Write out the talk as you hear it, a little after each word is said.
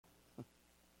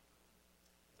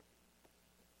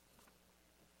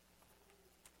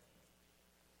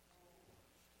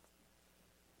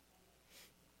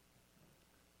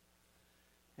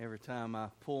Every time I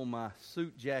pull my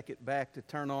suit jacket back to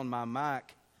turn on my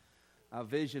mic, I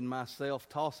vision myself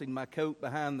tossing my coat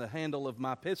behind the handle of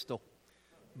my pistol,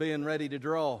 being ready to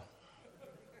draw.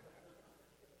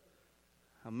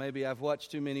 Maybe I've watched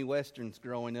too many westerns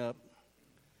growing up.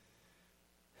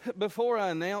 Before I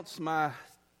announce my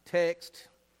text,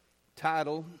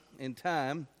 title, and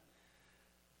time,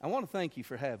 I want to thank you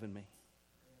for having me.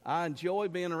 I enjoy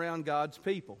being around God's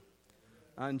people.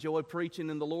 I enjoy preaching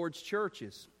in the Lord's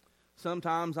churches.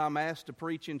 Sometimes I'm asked to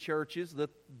preach in churches that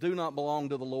do not belong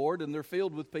to the Lord, and they're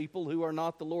filled with people who are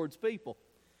not the Lord's people.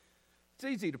 It's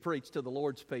easy to preach to the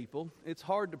Lord's people. It's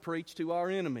hard to preach to our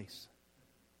enemies.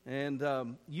 And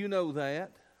you know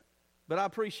that. But I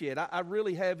appreciate it. I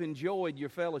really have enjoyed your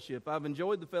fellowship. I've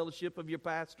enjoyed the fellowship of your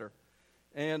pastor.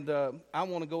 And I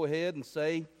want to go ahead and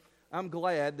say I'm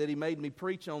glad that he made me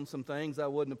preach on some things I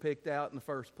wouldn't have picked out in the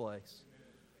first place.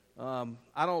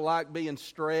 I don't like being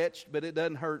stretched, but it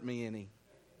doesn't hurt me any.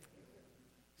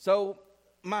 So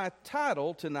my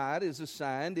title tonight is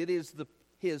assigned, it is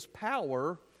His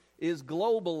Power is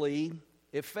Globally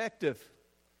Effective.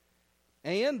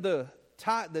 And the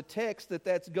text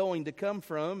that's going to come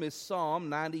from is Psalm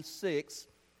 96,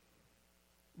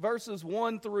 verses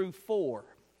 1 through 4.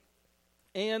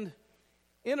 And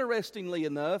interestingly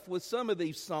enough, with some of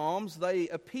these psalms, they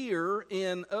appear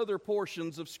in other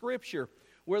portions of Scripture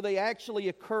where they actually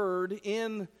occurred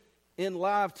in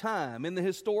live time, in the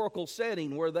historical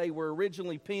setting where they were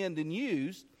originally penned and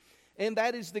used. And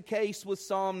that is the case with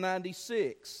Psalm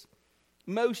 96.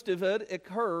 Most of it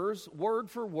occurs word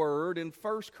for word in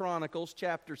 1 Chronicles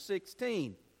chapter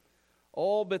 16.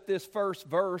 All but this first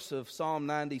verse of Psalm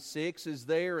 96 is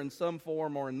there in some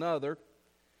form or another.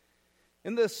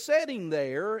 And the setting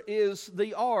there is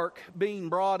the ark being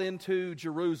brought into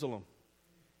Jerusalem.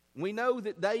 We know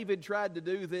that David tried to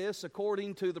do this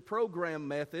according to the program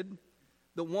method,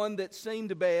 the one that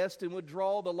seemed best and would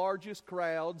draw the largest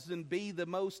crowds and be the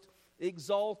most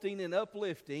exalting and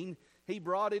uplifting. He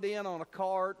brought it in on a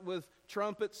cart with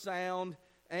trumpet sound,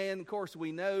 and of course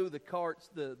we know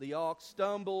the ox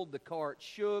stumbled, the cart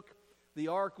shook, the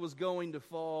ark was going to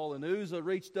fall, and Uzzah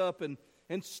reached up and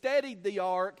steadied the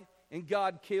ark, and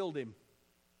God killed him.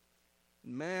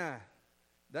 Man,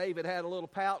 David had a little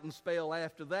pouting spell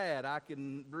after that. I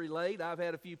can relate. I've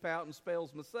had a few pouting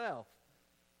spells myself.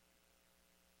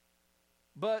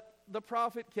 But the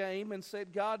prophet came and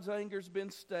said, God's anger's been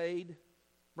stayed.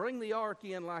 Bring the ark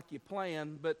in like you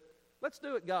planned, but let's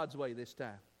do it God's way this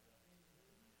time.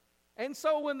 And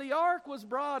so when the ark was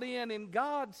brought in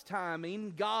God's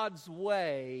timing, God's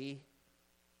way,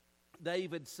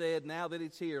 David said, now that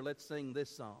it's here, let's sing this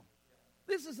psalm.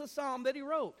 This is a psalm that he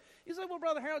wrote. You say, well,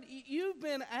 Brother Harold, you've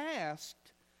been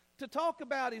asked to talk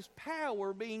about His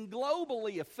power being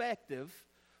globally effective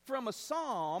from a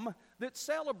psalm that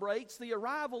celebrates the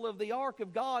arrival of the ark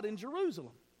of God in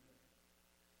Jerusalem.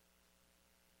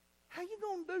 How you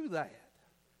going to do that?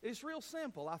 It's real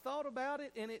simple. I thought about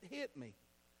it and it hit me.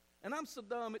 And I'm so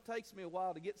dumb it takes me a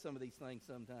while to get some of these things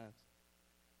sometimes.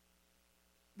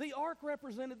 The ark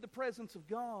represented the presence of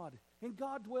God, and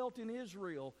God dwelt in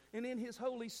Israel and in His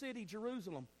holy city,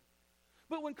 Jerusalem.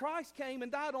 But when Christ came and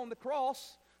died on the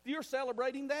cross, you're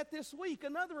celebrating that this week.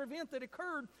 Another event that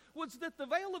occurred was that the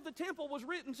veil of the temple was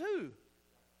rent too.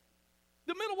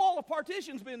 The middle wall of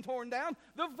partition's been torn down.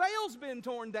 The veil's been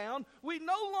torn down. We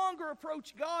no longer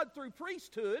approach God through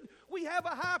priesthood. We have a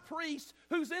high priest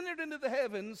who's entered into the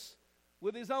heavens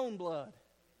with His own blood,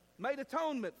 made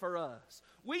atonement for us.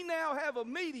 We now have a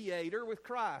mediator with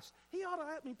Christ. He ought to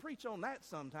let me preach on that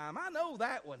sometime. I know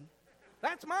that one.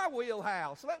 That's my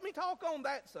wheelhouse. Let me talk on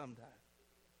that sometime.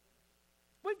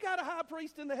 We've got a high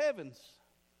priest in the heavens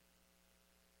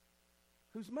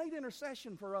who's made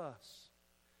intercession for us.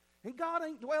 And God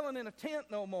ain't dwelling in a tent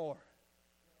no more.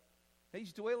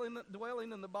 He's dwelling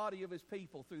in the body of His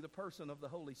people through the person of the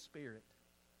Holy Spirit.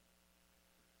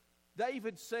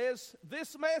 David says,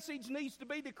 this message needs to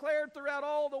be declared throughout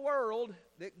all the world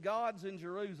that God's in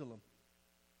Jerusalem.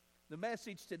 The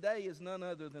message today is none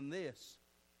other than this.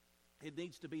 It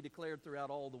needs to be declared throughout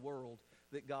all the world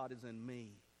that God is in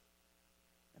me.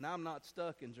 And I'm not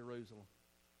stuck in Jerusalem.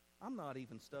 I'm not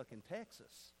even stuck in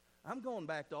Texas. I'm going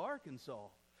back to Arkansas.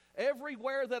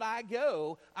 Everywhere that I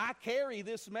go, I carry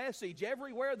this message.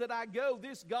 Everywhere that I go,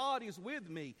 this God is with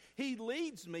me. He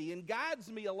leads me and guides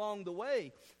me along the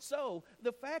way. So,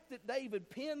 the fact that David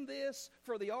penned this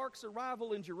for the ark's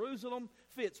arrival in Jerusalem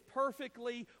fits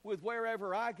perfectly with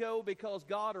wherever I go because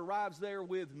God arrives there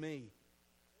with me,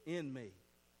 in me.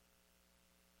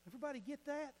 Everybody get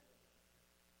that?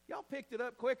 Y'all picked it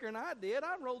up quicker than I did.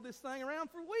 I rolled this thing around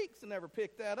for weeks and never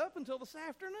picked that up until this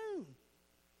afternoon.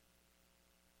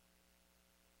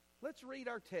 let's read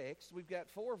our text. We've got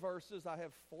 4 verses. I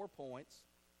have 4 points.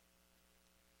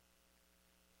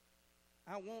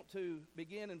 I want to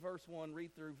begin in verse 1,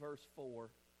 read through verse 4.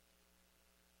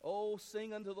 Oh,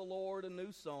 sing unto the Lord a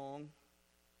new song.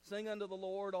 Sing unto the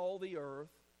Lord all the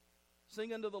earth.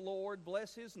 Sing unto the Lord,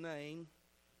 bless his name.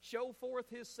 Show forth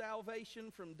his salvation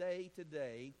from day to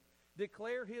day.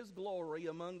 Declare his glory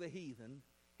among the heathen,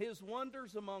 his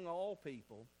wonders among all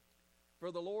people.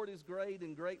 For the Lord is great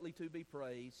and greatly to be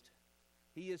praised.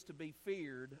 He is to be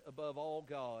feared above all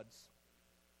gods.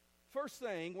 First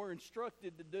thing we're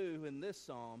instructed to do in this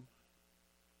psalm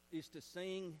is to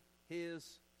sing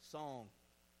his song.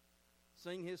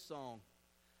 Sing his song.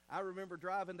 I remember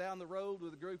driving down the road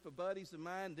with a group of buddies of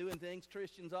mine doing things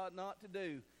Christians ought not to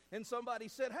do. And somebody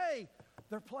said, hey,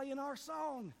 they're playing our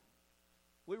song.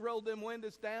 We rolled them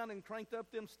windows down and cranked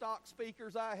up them stock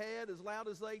speakers I had as loud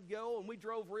as they'd go. And we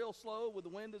drove real slow with the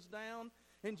windows down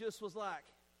and just was like,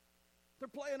 they're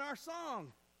playing our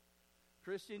song.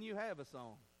 Christian, you have a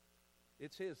song.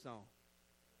 It's his song.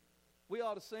 We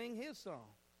ought to sing his song.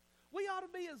 We ought to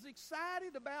be as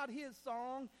excited about his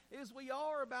song as we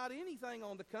are about anything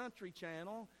on the country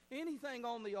channel, anything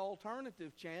on the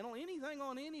alternative channel, anything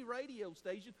on any radio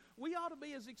station. We ought to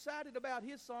be as excited about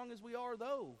his song as we are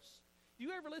those. Do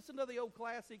you ever listen to the old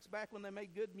classics back when they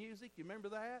made good music? You remember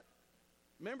that?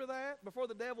 Remember that? Before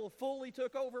the devil fully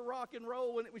took over rock and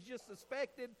roll, when it was just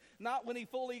suspected, not when he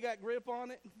fully got grip on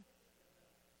it.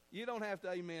 You don't have to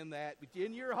amen that, but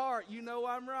in your heart, you know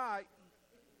I'm right.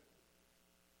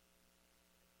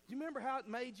 Do you remember how it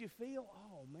made you feel?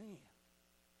 Oh, man.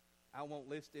 I won't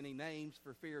list any names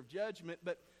for fear of judgment,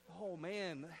 but, oh,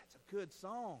 man, that's a good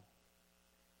song.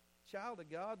 Child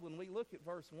of God, when we look at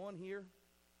verse 1 here,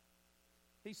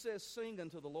 he says, sing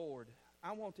unto the Lord.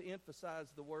 I want to emphasize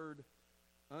the word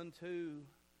unto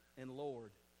and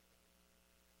Lord.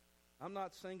 I'm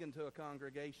not singing to a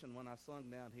congregation when I sung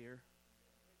down here.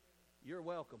 You're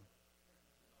welcome.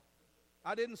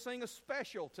 I didn't sing a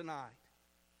special tonight.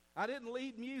 I didn't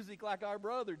lead music like our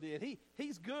brother did.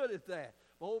 He's good at that.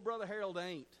 Well, old Brother Harold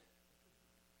ain't.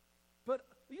 But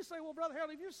you say, well, Brother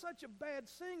Harold, if you're such a bad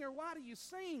singer, why do you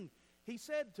sing? He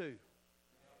said to.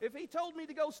 If he told me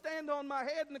to go stand on my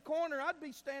head in the corner, I'd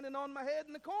be standing on my head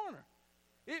in the corner.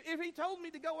 If he told me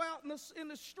to go out in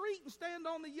the street and stand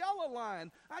on the yellow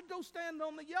line, I'd go stand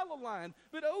on the yellow line.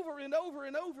 But over and over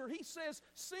and over, he says,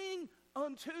 sing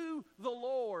unto the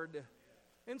Lord.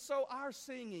 And so our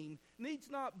singing needs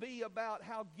not be about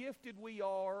how gifted we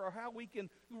are or how we can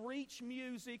reach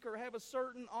music or have a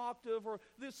certain octave or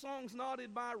this song's not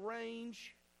in my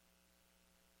range.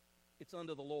 It's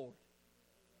unto the Lord.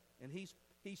 And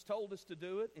He's told us to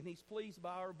do it, and He's pleased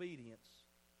by our obedience.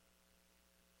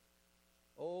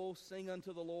 Oh, sing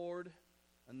unto the Lord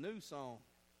a new song.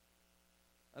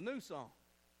 A new song.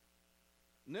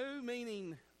 New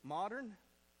meaning modern.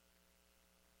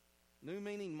 New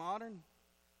meaning modern.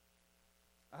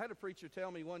 I had a preacher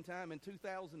tell me one time in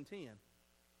 2010,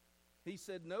 he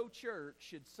said no church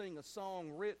should sing a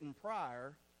song written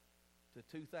prior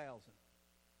to 2000.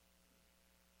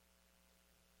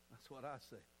 That's what I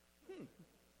said.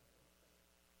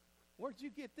 Where'd you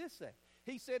get this at?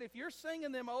 He said, if you're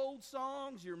singing them old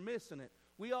songs, you're missing it.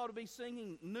 We ought to be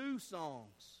singing new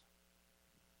songs.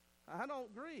 I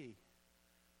don't agree.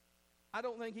 I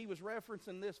don't think he was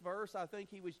referencing this verse. I think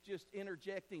he was just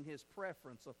interjecting his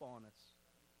preference upon us.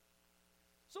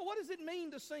 So what does it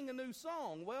mean to sing a new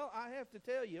song? Well, I have to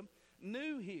tell you,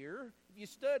 new here, if you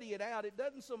study it out, it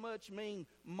doesn't so much mean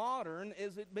modern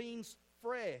as it means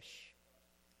fresh.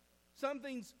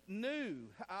 Something's new.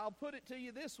 I'll put it to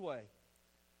you this way.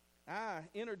 I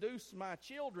introduce my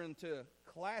children to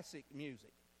classic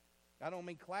music. I don't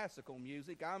mean classical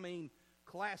music. I mean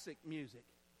classic music.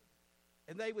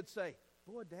 And they would say,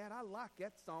 boy, Dad, I like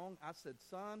that song. I said,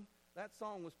 son, that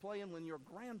song was playing when your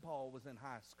grandpa was in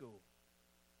high school.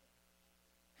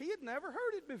 He had never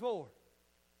heard it before.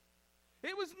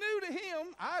 It was new to him.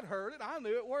 I'd heard it. I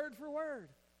knew it word for word.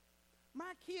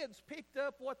 My kids picked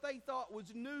up what they thought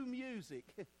was new music.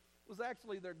 It was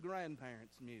actually their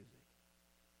grandparents' music.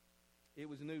 It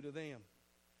was new to them.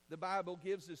 The Bible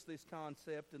gives us this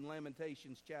concept in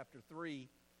Lamentations chapter 3.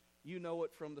 You know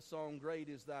it from the song, Great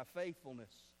is Thy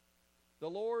Faithfulness. The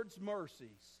Lord's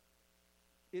mercies.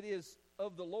 It is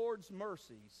of the Lord's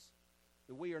mercies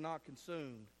that we are not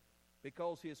consumed,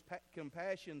 because His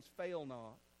compassions fail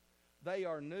not. They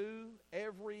are new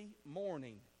every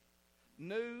morning.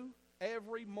 New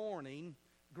every morning.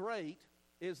 Great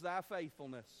is Thy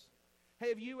faithfulness.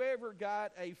 Have you ever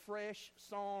got a fresh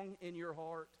song in your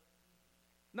heart?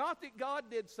 Not that God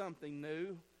did something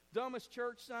new, Dumbest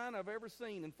church sign I've ever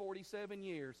seen in 47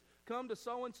 years. Come to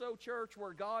so-and-so church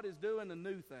where God is doing a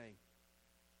new thing.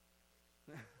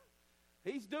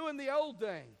 He's doing the old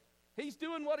thing. He's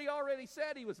doing what He already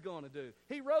said He was going to do.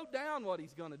 He wrote down what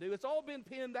He's going to do. It's all been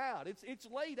pinned out. It's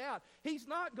laid out. He's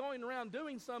not going around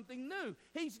doing something new.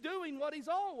 He's doing what He's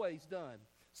always done.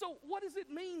 So what does it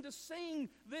mean to sing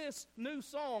this new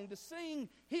song, to sing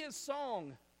His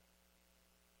song?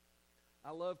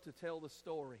 I love to tell the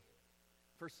story,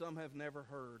 for some have never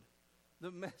heard.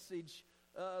 The message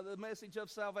of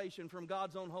salvation from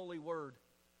God's own holy word.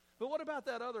 But what about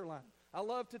that other line? I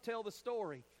love to tell the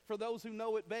story, for those who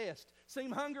know it best,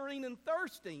 seem hungering and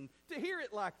thirsting to hear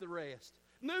it like the rest.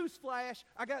 Newsflash,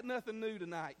 I got nothing new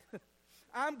tonight.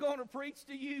 I'm going to preach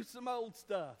to you some old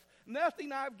stuff.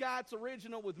 Nothing I've got's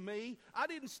original with me. I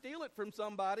didn't steal it from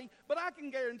somebody, but I can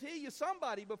guarantee you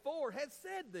somebody before has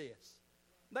said this.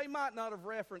 They might not have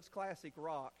referenced classic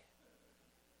rock,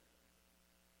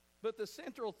 but the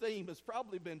central theme has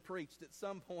probably been preached at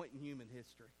some point in human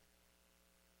history.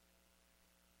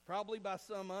 Probably by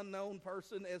some unknown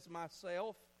person as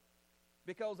myself,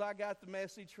 because I got the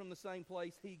message from the same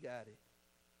place he got it.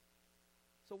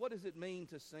 So what does it mean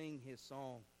to sing His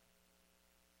song?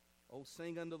 Oh,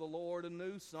 sing unto the Lord a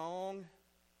new song.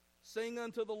 Sing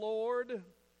unto the Lord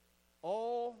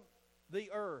all the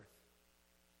earth.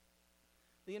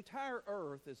 The entire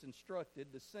earth is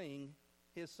instructed to sing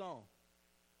His song.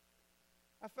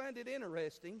 I find it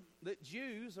interesting that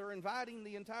Jews are inviting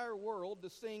the entire world to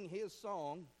sing His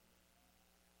song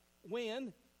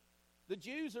when the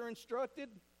Jews are instructed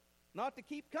not to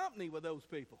keep company with those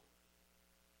people.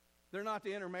 They're not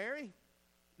to intermarry.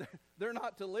 They're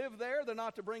not to live there. They're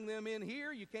not to bring them in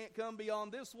here. You can't come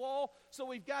beyond this wall. So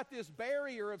we've got this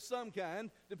barrier of some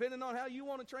kind, depending on how you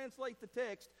want to translate the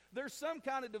text. There's some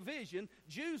kind of division.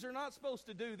 Jews are not supposed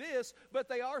to do this, but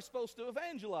they are supposed to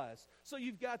evangelize. So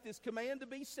you've got this command to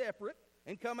be separate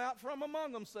and come out from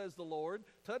among them, says the Lord.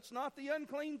 Touch not the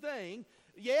unclean thing,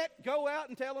 yet go out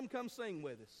and tell them, come sing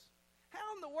with us.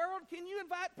 How in the world can you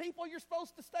invite people you're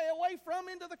supposed to stay away from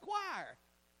into the choir?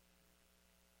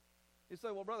 You say,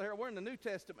 well, Brother Harold, we're in the New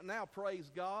Testament now. Praise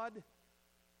God.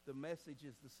 The message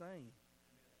is the same.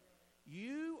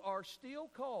 You are still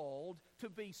called to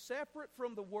be separate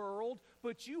from the world,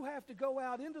 but you have to go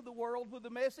out into the world with the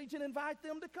message and invite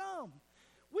them to come.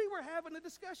 We were having a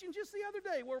discussion just the other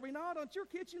day, were we not, on your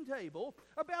kitchen table,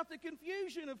 about the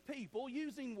confusion of people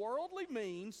using worldly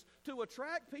means to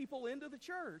attract people into the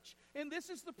church. And this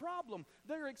is the problem.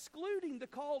 They're excluding the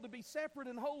call to be separate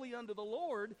and holy unto the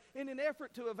Lord in an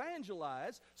effort to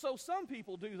evangelize. So some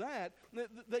people do that.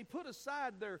 They put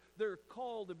aside their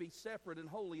call to be separate and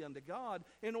holy unto God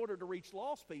in order to reach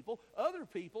lost people. Other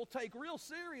people take real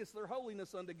serious their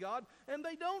holiness unto God, and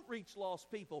they don't reach lost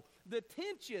people. The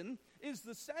tension is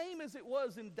the same as it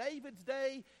was in David's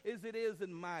day as it is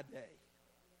in my day.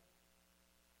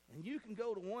 And you can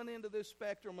go to one end of this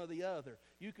spectrum or the other.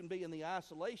 You can be in the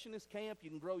isolationist camp.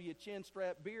 You can grow your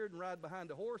chin-strap beard and ride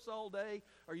behind a horse all day.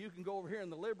 Or you can go over here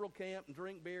in the liberal camp and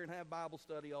drink beer and have Bible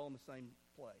study all in the same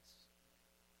place.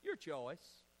 Your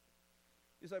choice.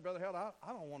 You say, Brother Harold,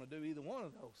 I don't want to do either one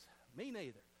of those. Me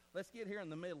neither. Let's get here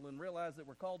in the middle and realize that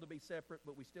we're called to be separate,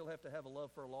 but we still have to have a love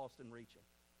for a lost and reach them.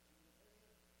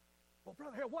 Well,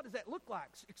 Brother Harold, what does that look like?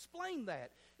 Explain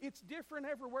that. It's different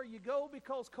everywhere you go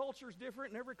because culture is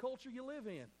different in every culture you live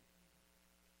in.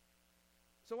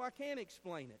 So I can't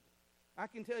explain it. I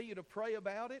can tell you to pray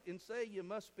about it and say you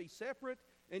must be separate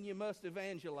and you must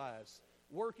evangelize.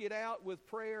 Work it out with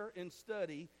prayer and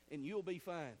study and you'll be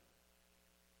fine.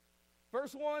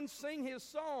 Verse 1, sing His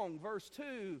song. Verse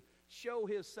 2, show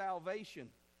His salvation.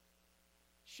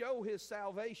 Show His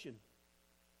salvation.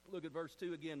 Look at verse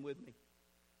 2 again with me.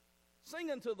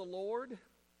 Sing unto the Lord,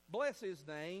 bless His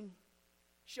name,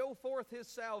 show forth His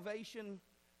salvation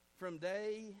from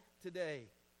day to day.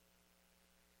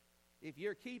 If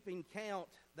you're keeping count,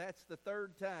 that's the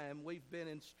third time we've been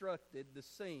instructed to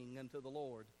sing unto the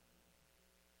Lord.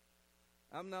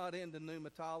 I'm not into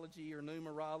pneumatology or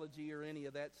numerology or any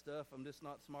of that stuff. I'm just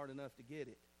not smart enough to get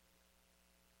it.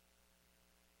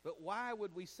 But why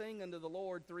would we sing unto the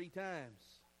Lord 3 times?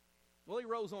 Well, He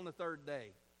rose on the third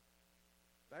day.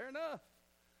 Fair enough.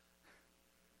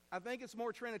 I think it's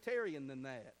more Trinitarian than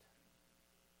that.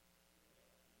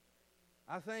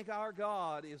 I think our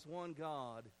God is one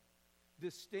God,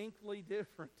 distinctly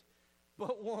different,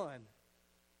 but one.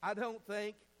 I don't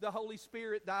think the Holy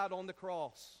Spirit died on the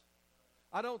cross.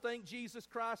 I don't think Jesus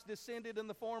Christ descended in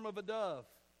the form of a dove.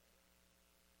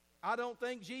 I don't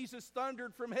think Jesus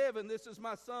thundered from heaven, "This is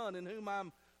my Son in whom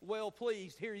I'm well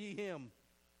pleased, hear ye Him."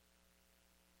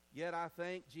 Yet I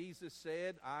think Jesus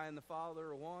said, I and the Father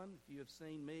are one. If you have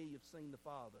seen me, you've seen the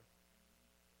Father.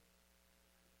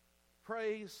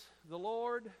 Praise the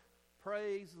Lord,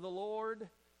 praise the Lord,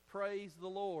 praise the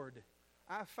Lord.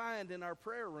 I find in our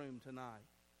prayer room tonight,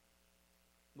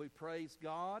 we praise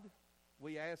God.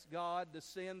 We ask God to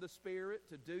send the Spirit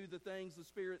to do the things the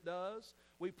Spirit does.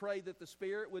 We pray that the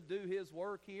Spirit would do His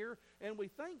work here. And we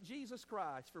thank Jesus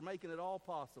Christ for making it all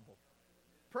possible.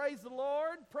 Praise the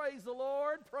Lord, praise the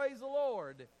Lord, praise the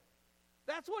Lord.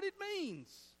 That's what it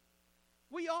means.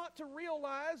 We ought to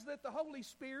realize that the Holy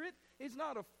Spirit is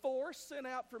not a force sent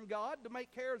out from God to make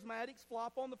charismatics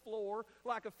flop on the floor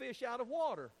like a fish out of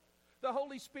water. The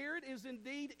Holy Spirit is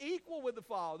indeed equal with the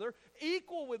Father,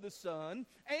 equal with the Son,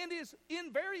 and is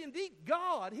indeed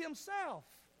God Himself.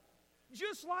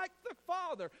 Just like the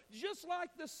Father, just like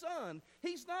the Son.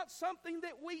 He's not something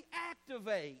that we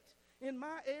activate. In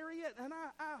my area, and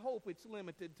I hope it's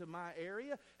limited to my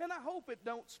area, and I hope it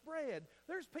don't spread.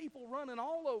 There's people running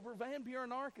all over Van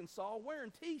Buren, Arkansas,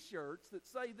 wearing T-shirts that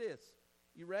say this.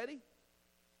 You ready?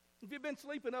 If you've been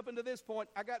sleeping up until this point,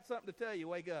 I got something to tell you.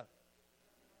 Wake up.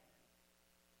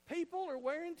 People are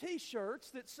wearing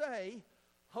T-shirts that say,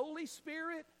 Holy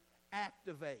Spirit,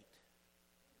 activate.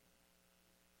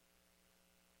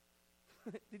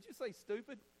 Did you say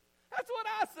stupid? That's what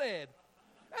I said.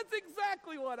 That's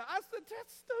exactly what I said.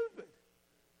 That's stupid.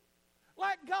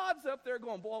 Like God's up there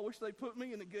going, boy, I wish they'd put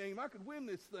me in the game. I could win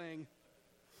this thing.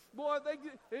 Boy,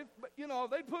 if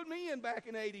they'd put me in back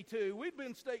in 82, we'd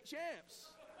been state champs.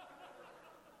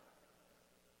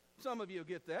 Some of you will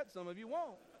get that, some of you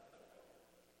won't.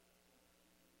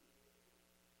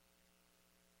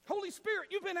 Holy Spirit,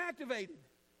 you've been activated.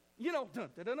 You know, dun,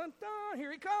 dun, dun, dun, dun,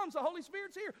 here He comes. The Holy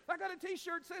Spirit's here. I got a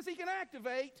T-shirt that says He can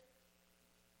activate.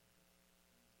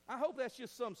 I hope that's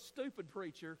just some stupid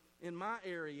preacher in my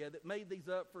area that made these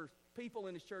up for people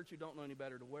in his church who don't know any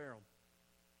better to wear them.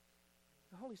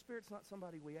 The Holy Spirit's not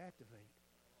somebody we activate.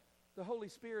 The Holy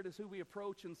Spirit is who we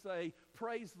approach and say,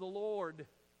 praise the Lord.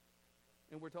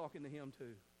 And we're talking to Him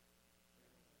too.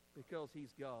 Because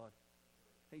He's God.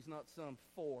 He's not some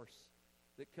force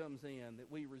that comes in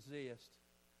that we resist.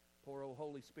 Poor old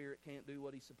Holy Spirit can't do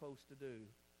what He's supposed to do.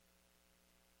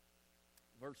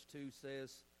 Verse 2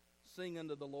 says, sing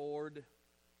unto the Lord,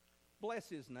 bless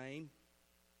His name.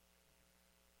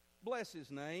 Bless His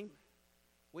name.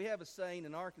 We have a saying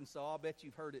in Arkansas, I bet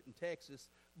you've heard it in Texas,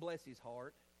 bless his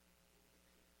heart.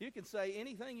 You can say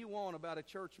anything you want about a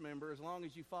church member as long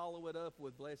as you follow it up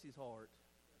with bless his heart.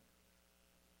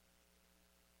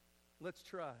 Let's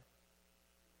try.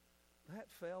 That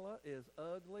fella is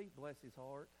ugly, bless his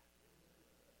heart.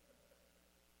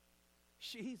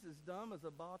 She's as dumb as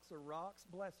a box of rocks,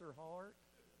 bless her heart.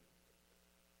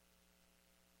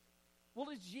 Well,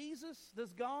 does Jesus,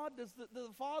 does God, does the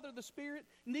Father, the Spirit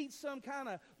need some kind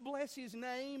of bless His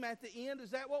name at the end?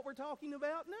 Is that what we're talking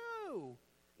about? No.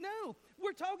 No.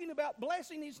 We're talking about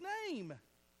blessing His name.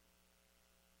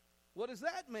 What does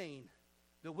that mean?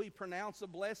 Do we pronounce a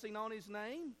blessing on His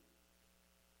name?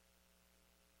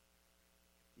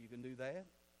 You can do that.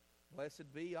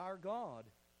 Blessed be our God.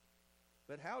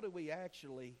 But how do we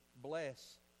actually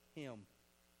bless Him?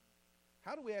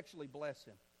 How do we actually bless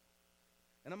Him?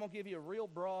 And I'm going to give you a real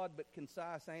broad but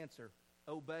concise answer.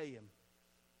 Obey Him.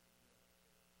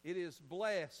 It is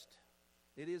blessed.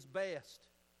 It is best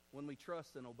when we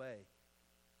trust and obey.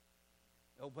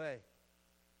 Obey.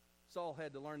 Saul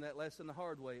had to learn that lesson the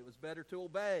hard way. It was better to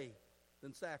obey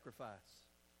than sacrifice.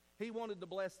 He wanted to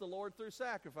bless the Lord through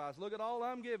sacrifice. Look at all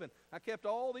I'm giving. I kept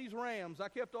all these rams. I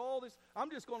kept all this. I'm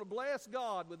just going to bless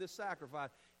God with this sacrifice.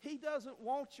 He doesn't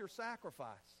want your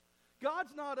sacrifice.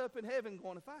 God's not up in heaven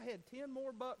going, if I had 10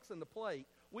 more bucks in the plate,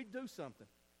 we'd do something.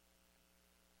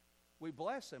 We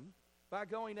bless Him by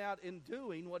going out and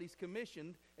doing what He's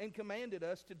commissioned and commanded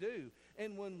us to do.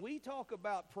 And when we talk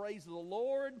about praise the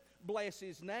Lord, bless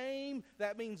His name,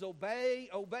 that means obey.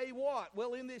 Obey what?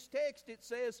 Well, in this text it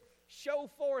says, show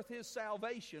forth His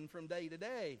salvation from day to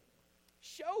day.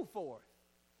 Show forth.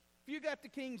 If you got the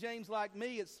King James like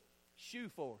me, it's shew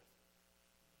forth.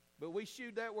 But we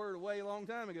shooed that word away a long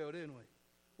time ago, didn't we?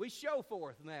 We show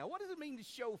forth now. What does it mean to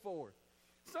show forth?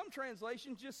 Some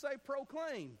translations just say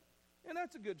proclaim. And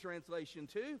that's a good translation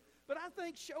too. But I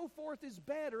think show forth is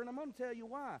better, and I'm going to tell you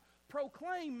why.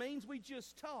 Proclaim means we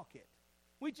just talk it.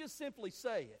 We just simply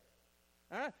say it.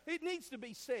 All right? It needs to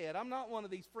be said. I'm not one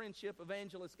of these friendship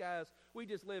evangelist guys. We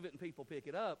just live it and people pick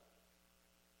it up.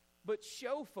 But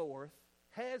show forth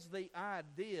has the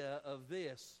idea of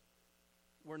this.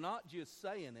 We're not just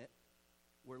saying it,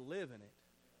 we're living it.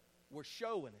 We're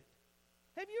showing it.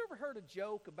 Have you ever heard a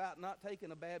joke about not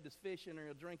taking a Baptist fishing or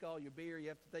you'll drink all your beer? You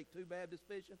have to take 2 Baptist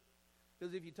fishing?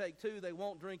 Because if you take 2, they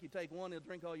won't drink. You take 1, they'll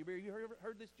drink all your beer. You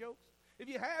heard these jokes? If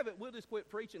you haven't, we'll just quit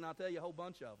preaching. I'll tell you a whole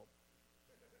bunch of them.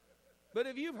 But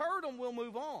if you've heard them, we'll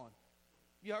move on.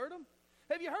 You heard them?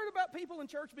 Have you heard about people in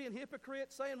church being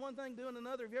hypocrites, saying one thing, doing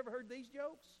another? Have you ever heard these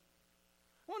jokes?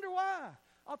 Wonder why?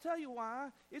 I'll tell you why.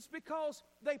 It's because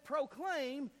they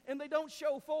proclaim and they don't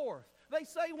show forth. They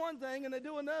say one thing and they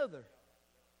do another.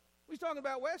 We was talking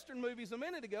about Western movies a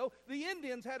minute ago. The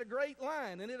Indians had a great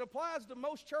line, and it applies to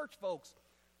most church folks.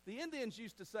 The Indians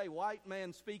used to say, "White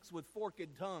man speaks with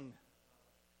forked tongue."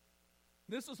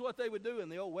 This is what they would do in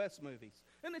the old West movies.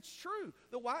 And it's true.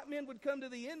 The white men would come to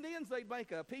the Indians. They'd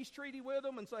make a peace treaty with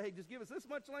them and say, "Hey, just give us this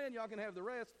much land. Y'all can have the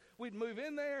rest." We'd move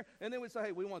in there, and then we'd say,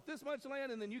 "Hey, we want this much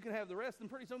land, and then you can have the rest." And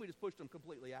pretty soon we just pushed them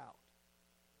completely out.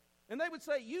 And they would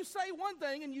say, "You say one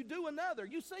thing and you do another.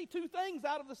 You say 2 things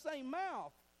out of the same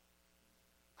mouth."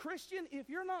 Christian, if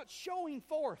you're not showing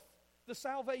forth the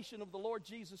salvation of the Lord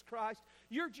Jesus Christ,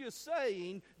 you're just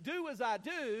saying, "Do as I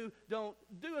do, don't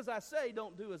do as I say,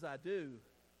 don't do as I do."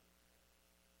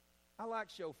 I like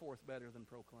show forth better than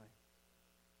proclaim.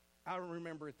 I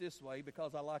remember it this way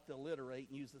because I like to alliterate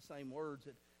and use the same words.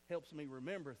 It helps me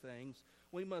remember things.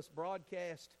 We must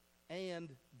broadcast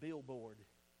and billboard.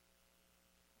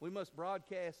 We must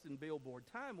broadcast and billboard.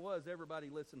 Time was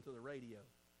everybody listened to the radio.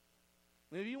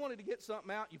 And if you wanted to get something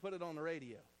out, you put it on the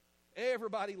radio.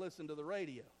 Everybody listened to the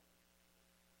radio.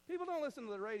 People don't listen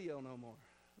to the radio no more.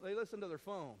 They listen to their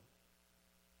phone.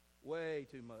 Way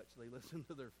too much they listen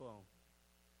to their phone.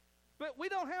 But we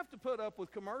don't have to put up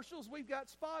with commercials. We've got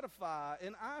Spotify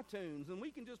and iTunes, and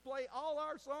we can just play all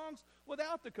our songs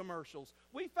without the commercials.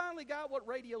 We finally got what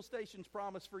radio stations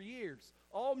promised for years.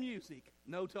 All music,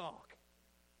 no talk.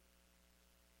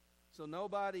 So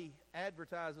nobody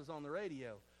advertises on the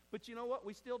radio. But you know what?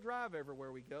 We still drive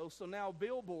everywhere we go, so now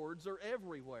billboards are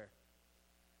everywhere.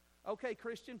 Okay,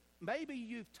 Christian, maybe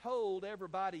you've told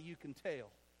everybody you can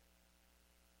tell.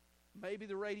 Maybe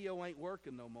the radio ain't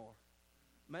working no more.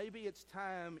 Maybe it's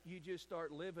time you just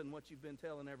start living what you've been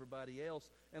telling everybody else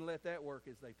and let that work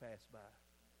as they pass by.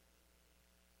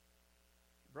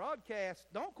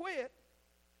 Broadcast, don't quit.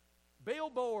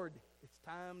 Billboard, it's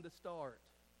time to start.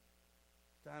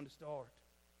 It's time to start.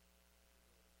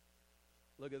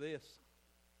 Look at this.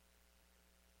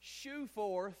 Shew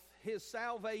forth his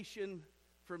salvation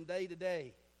from day to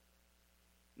day.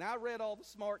 Now, I read all the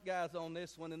smart guys on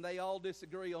this one, and they all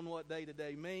disagree on what day to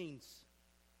day means.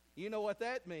 You know what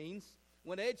that means.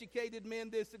 When educated men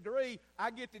disagree,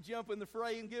 I get to jump in the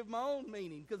fray and give my own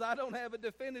meaning because I don't have a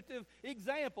definitive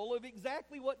example of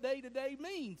exactly what day to day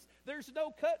means. There's no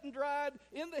cut and dried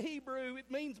in the Hebrew. It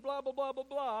means blah, blah, blah, blah,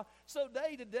 blah. So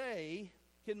day to day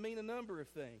can mean a number of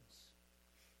things.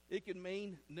 It can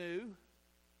mean new.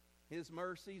 His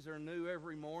mercies are new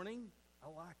every morning. I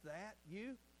like that.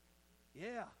 You?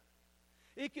 Yeah.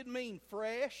 It could mean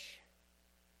fresh.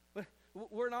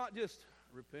 We're not just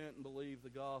repent and believe the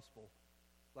gospel,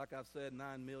 like I've said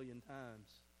 9 million times.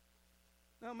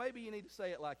 No, maybe you need to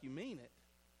say it like you mean it,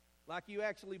 like you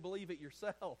actually believe it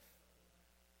yourself.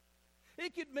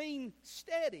 It could mean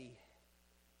steady,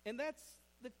 and that's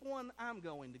the one I'm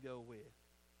going to go with.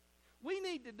 We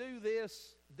need to do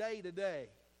this day to day.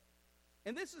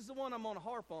 And this is the one I'm going to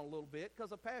harp on a little bit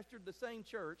because I pastored the same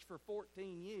church for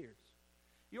 14 years.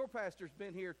 Your pastor's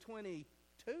been here 22.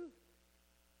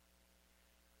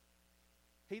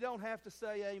 He don't have to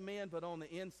say amen, but on the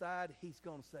inside, he's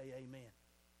going to say amen.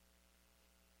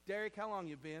 Derek, how long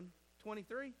you been?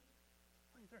 23?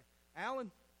 23.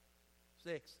 Alan?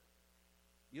 6.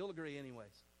 You'll agree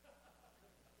anyways.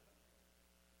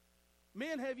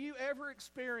 Men, have you ever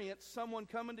experienced someone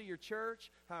coming to your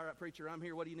church? All right, preacher, I'm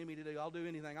here. What do you need me to do? I'll do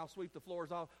anything. I'll sweep the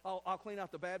floors. I'll clean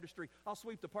out the baptistry. I'll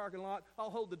sweep the parking lot. I'll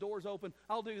hold the doors open.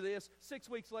 I'll do this. 6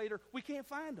 weeks later, we can't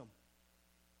find them.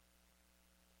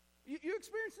 You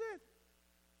experienced that?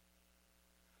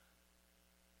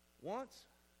 Once.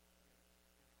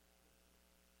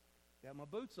 Got my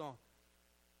boots on.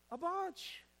 A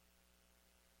bunch.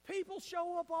 People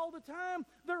show up all the time.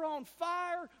 They're on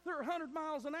fire. They're 100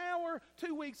 miles an hour.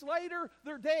 2 weeks later,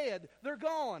 they're dead. They're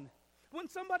gone. When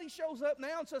somebody shows up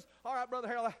now and says, all right, Brother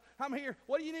Harold, I'm here.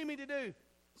 What do you need me to do?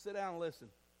 Sit down and listen.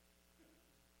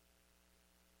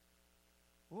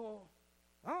 Well,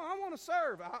 I want to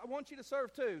serve. I want you to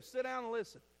serve too. Sit down and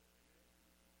listen.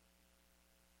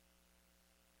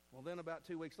 Well, then about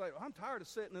 2 weeks later, I'm tired of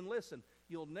sitting and listening.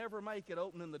 You'll never make it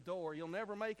opening the door. You'll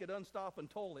never make it unstopping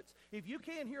toilets. If you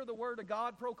can't hear the Word of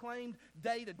God proclaimed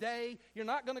day to day, you're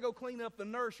not going to go clean up the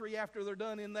nursery after they're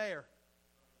done in there.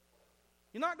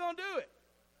 You're not going to do it.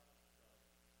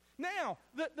 Now,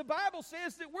 the Bible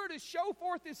says that we're to show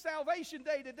forth His salvation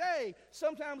day to day.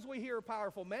 Sometimes we hear a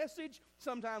powerful message.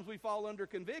 Sometimes we fall under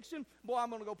conviction. Boy, I'm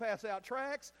going to go pass out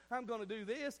tracts. I'm going to do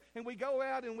this. And we go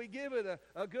out and we give it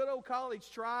a good old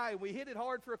college try. And we hit it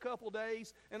hard for a couple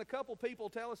days. And a couple people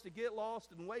tell us to get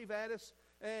lost and wave at us.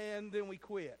 And then we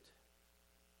quit.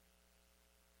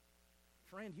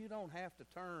 Friend, you don't have to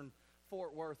turn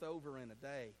Fort Worth over in a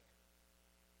day.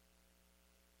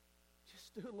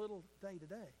 Just do a little day to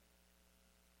day.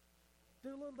 Do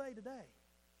a little day to day.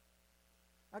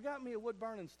 I got me a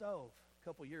wood-burning stove a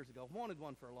couple years ago. Wanted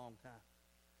one for a long time.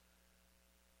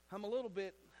 I'm a little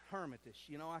bit hermitish.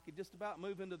 You know, I could just about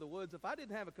move into the woods. If I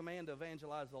didn't have a command to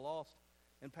evangelize the lost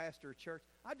and pastor a church,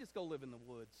 I'd just go live in the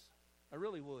woods. I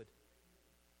really would.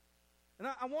 And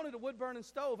I wanted a wood-burning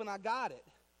stove, and I got it.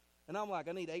 And I'm like,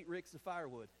 I need 8 ricks of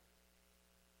firewood.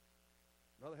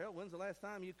 Brother Harold, when's the last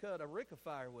time you cut a rick of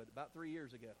firewood? About 3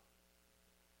 years ago.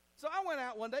 So I went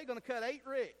out one day going to cut 8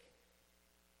 rick.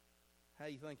 How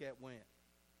do you think that went?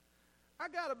 I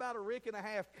got about a rick and a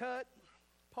half cut,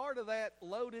 part of that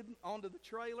loaded onto the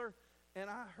trailer, and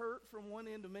I hurt from one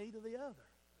end of me to the other.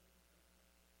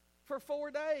 For 4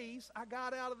 days, I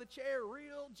got out of the chair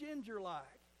real ginger-like.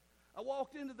 I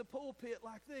walked into the pulpit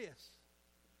like this.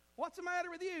 What's the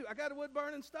matter with you? I got a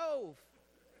wood-burning stove.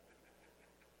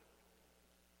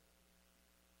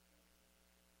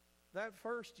 That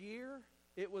first year,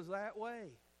 it was that way.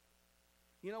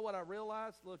 You know what I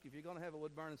realized? Look, if you're going to have a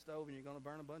wood-burning stove and you're going to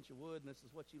burn a bunch of wood and this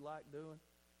is what you like doing,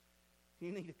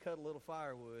 you need to cut a little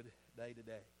firewood day to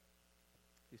day.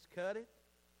 Just cut it.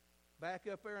 Back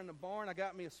up there in the barn, I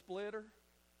got me a splitter.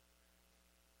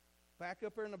 Back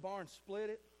up there in the barn, split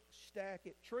it, stack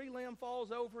it. Tree limb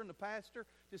falls over in the pasture,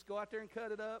 just go out there and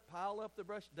cut it up, pile up the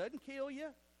brush. Doesn't kill you.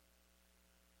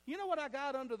 You know what I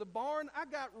got under the barn? I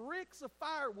got ricks of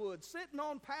firewood sitting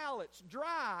on pallets,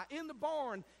 dry, in the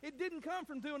barn. It didn't come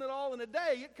from doing it all in a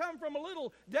day. It come from a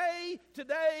little day to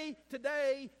day to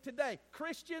day to day.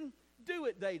 Christian, do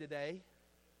it day to day.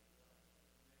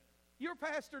 Your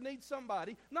pastor needs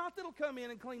somebody, not that'll come in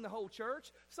and clean the whole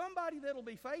church, somebody that'll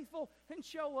be faithful and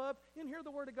show up and hear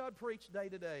the Word of God preached day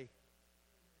to day.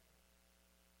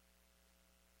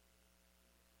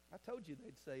 I told you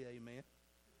they'd say amen.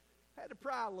 Had to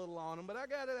pry a little on them, but I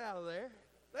got it out of there.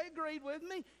 They agreed with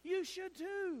me. You should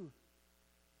too.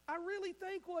 I really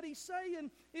think what he's saying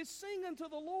is sing unto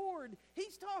the Lord.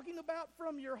 He's talking about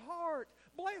from your heart.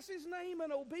 Bless His name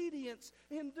in obedience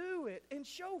and do it and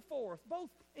show forth both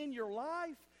in your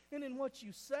life and in what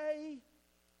you say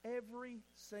every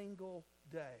single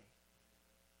day.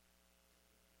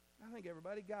 I think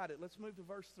everybody got it. Let's move to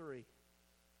verse 3.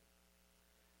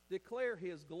 Declare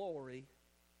His glory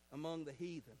among the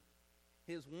heathen,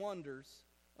 His wonders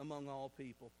among all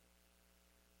people.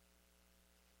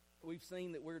 We've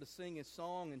seen that we're to sing His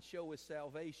song and show His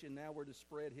salvation. Now we're to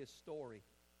spread His story.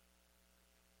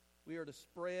 We are to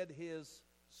spread His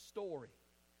story.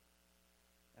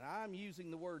 And I'm using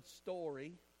the word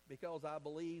story because I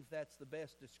believe that's the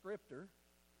best descriptor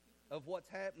of what's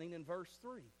happening in verse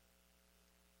 3.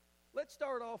 Let's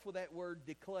start off with that word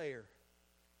declare.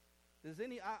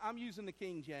 I'm using the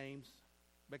King James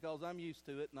because I'm used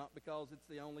to it, not because it's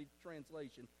the only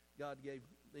translation God gave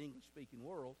the English-speaking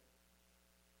world.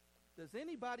 Does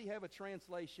anybody have a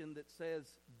translation that says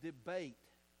debate?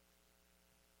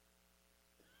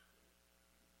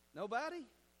 Nobody?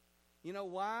 You know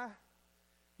why?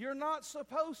 You're not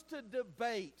supposed to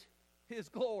debate His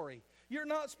glory. You're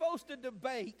not supposed to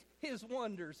debate His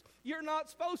wonders. You're not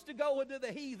supposed to go into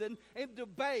the heathen and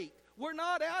debate. We're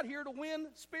not out here to win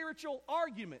spiritual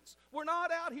arguments. We're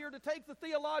not out here to take the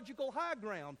theological high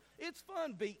ground. It's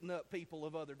fun beating up people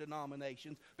of other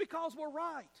denominations because we're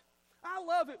right. I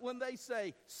love it when they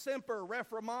say semper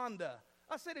reformanda.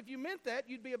 I said if you meant that,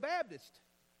 you'd be a Baptist.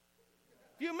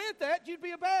 If you meant that, you'd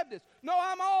be a Baptist. No,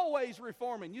 I'm always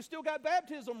reforming. You still got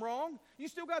baptism wrong. You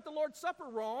still got the Lord's Supper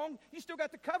wrong. You still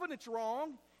got the covenants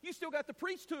wrong. You still got the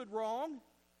priesthood wrong.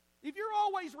 If you're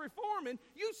always reforming,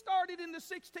 you started in the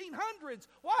 1600s.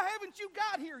 Why haven't you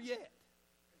got here yet?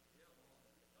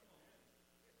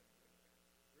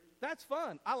 That's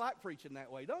fun. I like preaching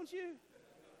that way, don't you?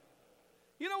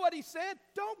 You know what he said?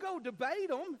 Don't go debate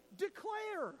them.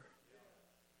 Declare.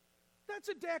 That's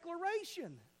a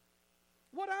declaration.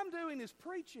 What I'm doing is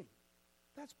preaching.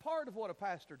 That's part of what a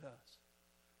pastor does.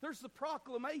 There's the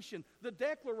proclamation, the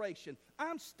declaration.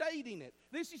 I'm stating it.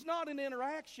 This is not an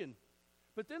interaction.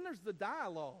 But then there's the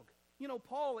dialogue. You know,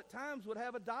 Paul at times would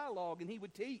have a dialogue and he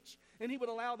would teach and he would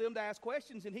allow them to ask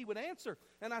questions and he would answer.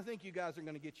 And I think you guys are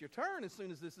going to get your turn as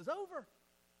soon as this is over.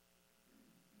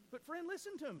 But friend,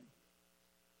 listen to me.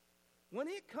 When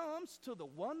it comes to the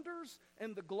wonders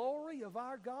and the glory of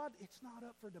our God, it's not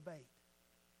up for debate.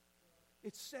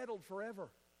 It's settled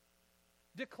forever.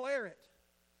 Declare it.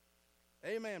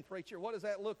 Amen, preacher. What does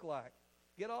that look like?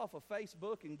 Get off of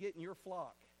Facebook and get in your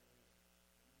flock.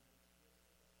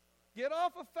 Get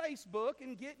off of Facebook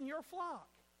and get in your flock.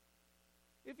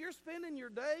 If you're spending your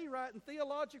day writing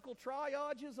theological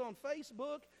triages on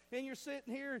Facebook and you're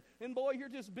sitting here and boy, you're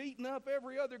just beating up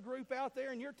every other group out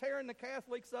there and you're tearing the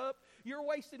Catholics up, you're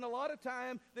wasting a lot of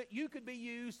time that you could be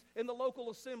used in the local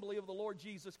assembly of the Lord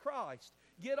Jesus Christ.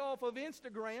 Get off of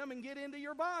Instagram and get into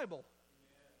your Bible.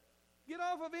 Get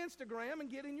off of Instagram and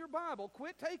get in your Bible.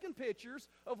 Quit taking pictures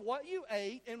of what you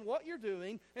ate and what you're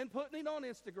doing and putting it on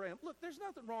Instagram. Look, there's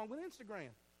nothing wrong with Instagram.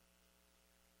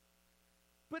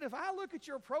 But if I look at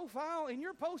your profile and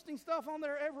you're posting stuff on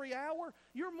there every hour,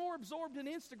 you're more absorbed in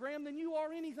Instagram than you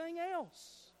are anything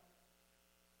else.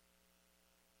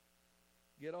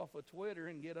 Get off of Twitter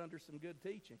and get under some good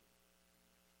teaching.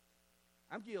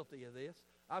 I'm guilty of this.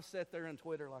 I've sat there on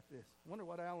Twitter like this. I wonder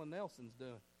what Alan Nelson's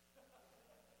doing.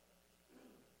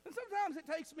 And sometimes it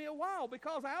takes me a while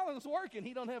because Alan's working.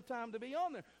 He don't have time to be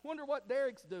on there. Wonder what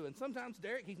Derek's doing. Sometimes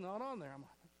Derek, he's not on there. I'm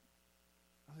like,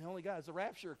 I'm the only guy. Has the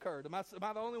rapture occurred? Am I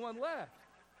the only one left?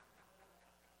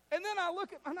 And then I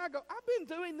look at and I go, I've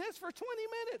been doing this for 20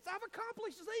 minutes. I've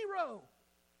accomplished 0.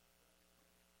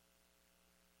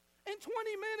 In 20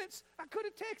 minutes, I could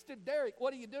have texted Derek,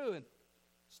 what are you doing?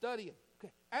 Studying.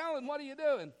 Okay. Alan, what are you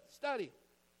doing? Studying.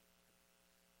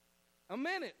 A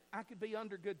minute, I could be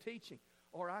under good teaching.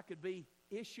 Or I could be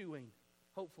issuing,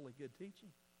 hopefully, good teaching.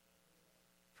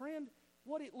 Friend,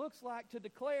 what it looks like to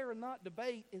declare and not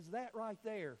debate is that right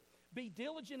there. Be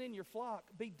diligent in your flock,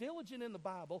 be diligent in the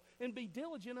Bible, and be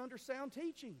diligent under sound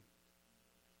teaching.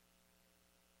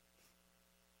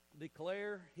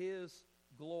 Declare His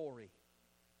glory.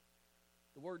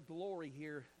 The word glory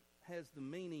here has the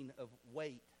meaning of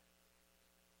weight.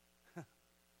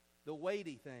 The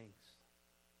weighty things.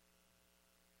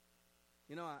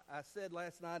 You know, I said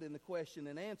last night in the question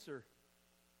and answer,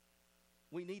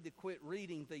 we need to quit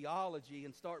reading theology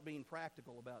and start being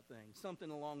practical about things, something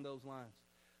along those lines.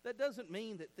 That doesn't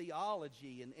mean that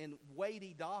theology and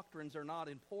weighty doctrines are not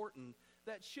important.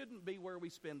 That shouldn't be where we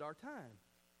spend our time.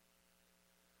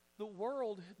 The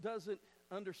world doesn't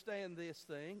understand this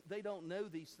thing. They don't know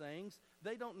these things.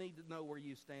 They don't need to know where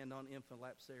you stand on infant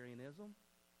lapsarianism.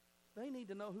 They need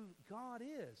to know who God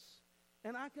is.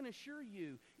 And I can assure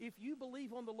you, if you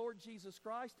believe on the Lord Jesus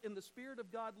Christ and the Spirit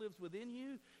of God lives within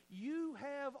you, you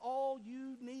have all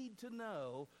you need to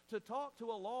know to talk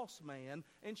to a lost man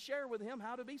and share with him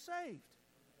how to be saved.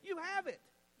 You have it.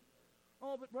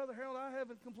 Oh, but Brother Harold, I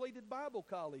haven't completed Bible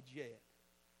college yet.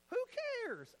 Who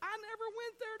cares? I never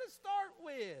went there to start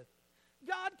with.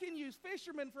 God can use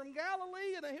fishermen from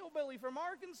Galilee and a hillbilly from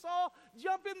Arkansas.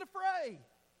 Jump in the fray.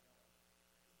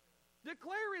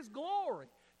 Declare His glory.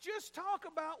 Just talk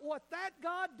about what that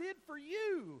God did for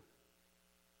you.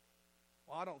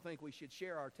 Well, I don't think we should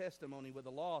share our testimony with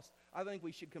the lost. I think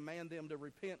we should command them to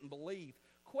repent and believe.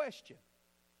 Question: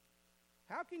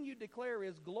 how can you declare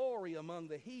His glory among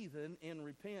the heathen and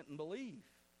repent and believe?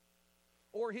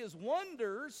 Or His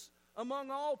wonders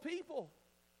among all people?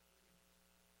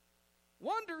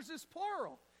 Wonders is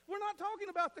plural. We're not talking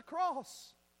about the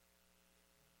cross.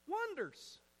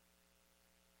 Wonders.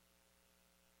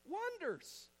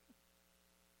 Wonders.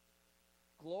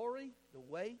 Glory, the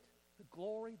weight, the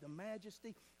glory, the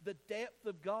majesty, the depth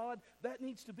of God, that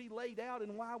needs to be laid out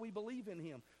in why we believe in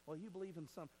Him. Well, you believe in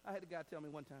some. I had a guy tell me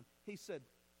one time, he said,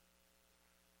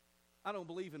 I don't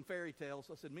believe in fairy tales.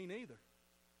 I said, me neither.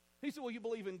 He said, well, you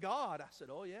believe in God? I said,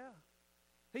 oh, yeah.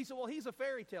 He said, well, He's a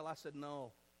fairy tale. I said,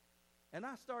 no. And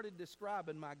I started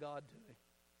describing my God to him.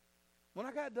 When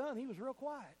I got done, he was real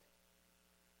quiet.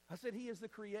 I said, He is the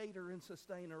creator and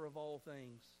sustainer of all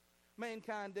things.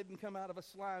 Mankind didn't come out of a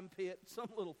slime pit, some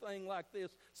little thing like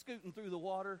this, scooting through the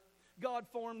water. God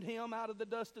formed him out of the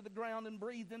dust of the ground and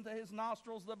breathed into his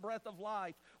nostrils the breath of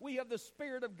life. We have the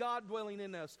Spirit of God dwelling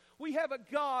in us. We have a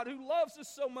God who loves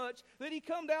us so much that He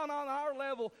come down on our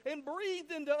level and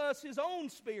breathed into us His own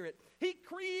Spirit. He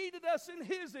created us in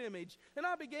His image. And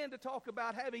I began to talk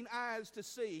about having eyes to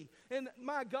see. And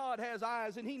my God has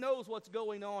eyes and He knows what's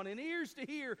going on, and ears to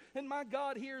hear, and my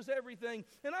God hears everything.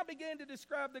 And I began to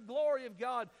describe the glory of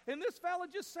God. And this fella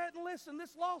just sat and listened.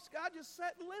 This lost guy just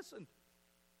sat and listened.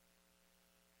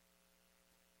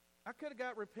 I could have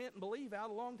got repent and believe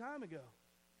out a long time ago.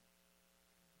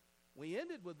 We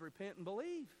ended with repent and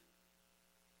believe.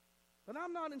 But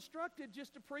I'm not instructed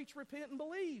just to preach repent and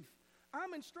believe.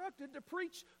 I'm instructed to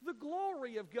preach the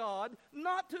glory of God,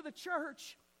 not to the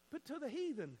church, but to the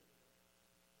heathen.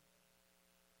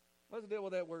 Let's deal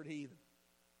with that word heathen.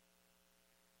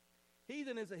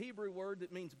 Heathen is a Hebrew word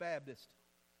that means Baptist.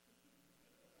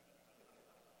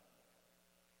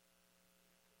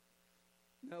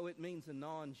 No, it means a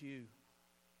non-Jew.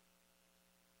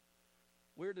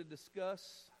 We're to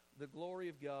discuss the glory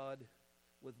of God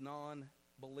with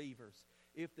non-believers.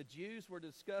 If the Jews were to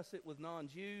discuss it with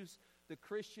non-Jews, the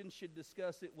Christians should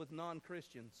discuss it with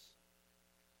non-Christians.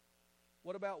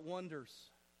 What about wonders?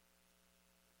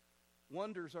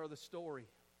 Wonders are the story.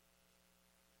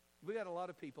 We got a lot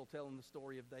of people telling the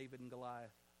story of David and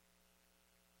Goliath.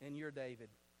 And you're David.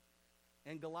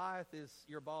 And Goliath is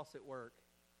your boss at work.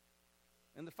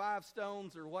 And the 5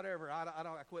 stones or whatever, I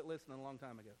quit listening a long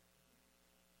time ago.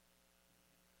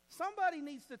 Somebody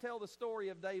needs to tell the story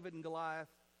of David and Goliath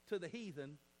to the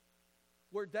heathen,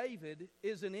 where David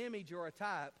is an image or a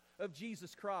type of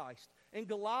Jesus Christ. And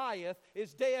Goliath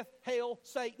is death, hell,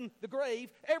 Satan, the grave,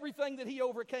 everything that he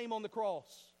overcame on the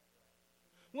cross.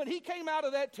 When he came out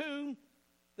of that tomb,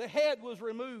 the head was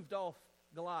removed off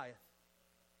Goliath.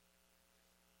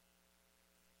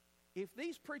 If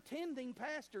these pretending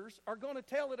pastors are going to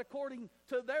tell it according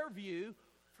to their view,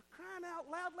 for crying out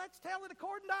loud, let's tell it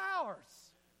according to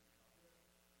ours.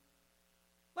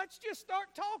 Let's just start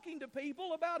talking to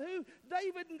people about who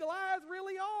David and Goliath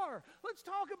really are. Let's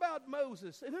talk about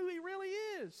Moses and who he really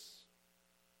is.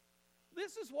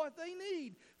 This is what they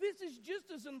need. This is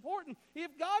just as important.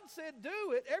 If God said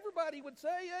do it, everybody would say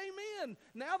amen.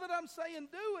 Now that I'm saying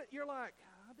do it, you're like,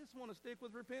 I just want to stick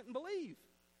with repent and believe.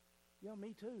 Yeah,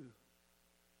 me too.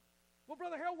 Well,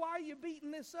 Brother Harold, why are you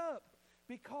beating this up?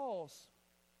 Because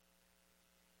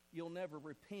you'll never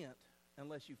repent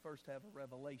unless you first have a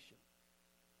revelation.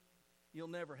 You'll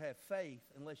never have faith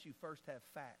unless you first have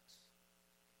facts.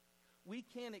 We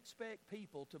can't expect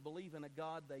people to believe in a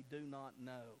God they do not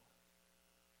know.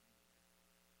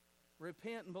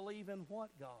 Repent and believe in what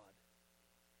God?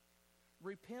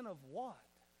 Repent of what?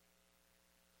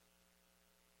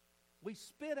 We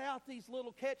spit out these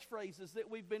little catchphrases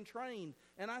that we've been trained,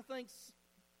 and I think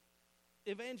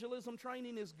evangelism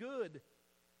training is good.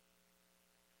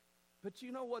 But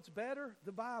you know what's better?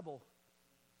 The Bible.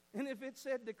 And if it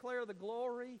said declare the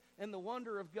glory and the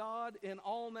wonder of God in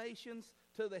all nations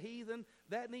to the heathen,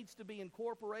 that needs to be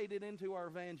incorporated into our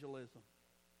evangelism.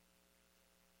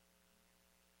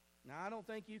 Now, I don't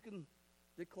think you can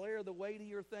declare the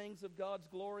weightier things of God's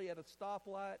glory at a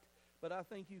stoplight, but I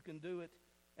think you can do it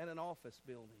at an office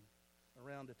building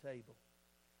around a table.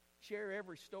 Share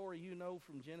every story you know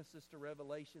from Genesis to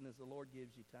Revelation as the Lord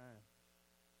gives you time.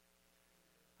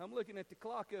 I'm looking at the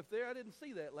clock up there. I didn't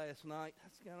see that last night.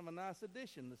 That's kind of a nice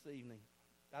addition this evening.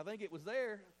 I think it was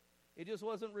there. It just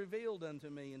wasn't revealed unto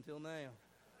me until now.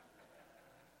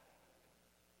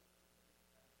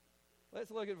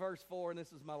 Let's look at verse 4, and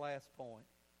this is my last point.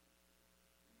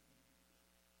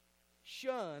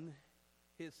 Shun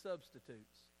his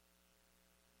substitutes.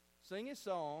 Sing his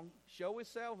song, show his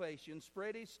salvation,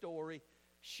 spread his story,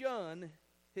 shun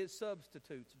his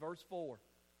substitutes. Verse 4.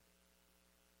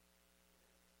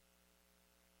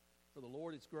 For the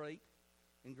Lord is great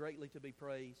and greatly to be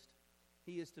praised.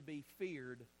 He is to be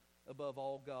feared above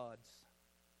all gods.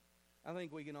 I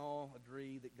think we can all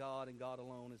agree that God and God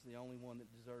alone is the only one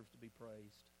that deserves to be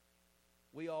praised.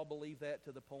 We all believe that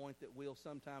to the point that we'll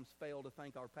sometimes fail to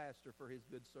thank our pastor for his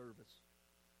good service.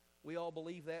 We all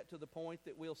believe that to the point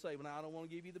that we'll say, well, I don't want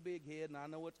to give you the big head, and I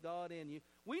know it's God in you.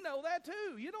 We know that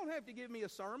too. You don't have to give me a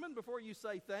sermon before you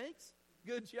say thanks.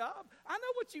 Good job. I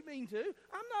know what you mean too.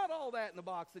 I'm not all that in a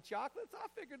box of chocolates. I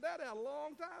figured that out a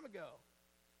long time ago.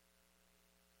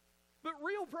 But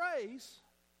real praise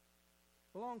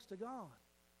belongs to God.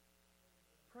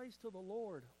 Praise to the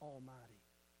Lord Almighty.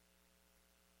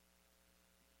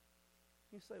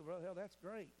 You say, well, hell, that's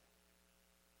great.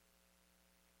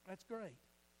 That's great.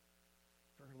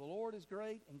 For the Lord is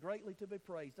great and greatly to be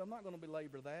praised. I'm not going to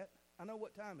belabor that. I know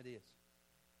what time it is.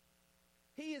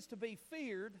 He is to be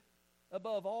feared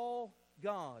above all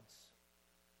gods.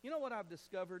 You know what I've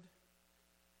discovered?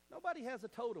 Nobody has a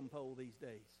totem pole these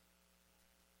days.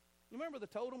 You remember the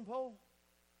totem pole?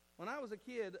 When I was a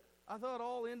kid, I thought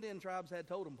all Indian tribes had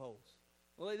totem poles.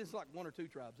 Well, they just like 1 or 2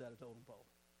 tribes had a totem pole.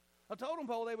 A totem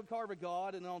pole, they would carve a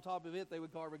god, and on top of it, they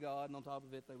would carve a god, and on top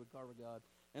of it, they would carve a god.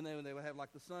 And then they would have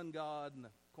like the sun god, and the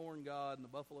corn god, and the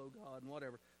buffalo god, and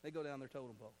whatever. They go down their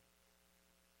totem pole.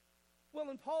 Well,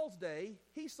 in Paul's day,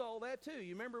 he saw that too.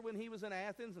 You remember when he was in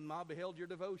Athens, and I beheld your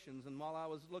devotions, and while I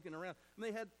was looking around, and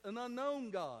they had an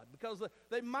unknown god, because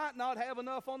they might not have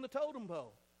enough on the totem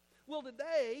pole. Well,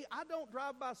 today, I don't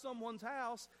drive by someone's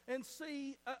house and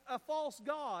see a false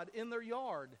god in their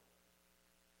yard.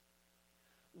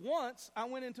 Once I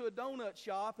went into a donut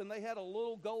shop and they had a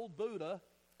little gold Buddha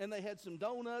and they had some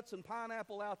donuts and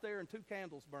pineapple out there and 2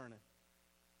 candles burning.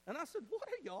 And I said, what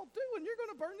are y'all doing? You're going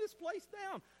to burn this place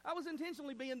down. I was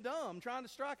intentionally being dumb, trying to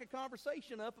strike a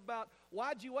conversation up about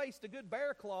why'd you waste a good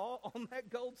bear claw on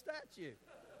that gold statue?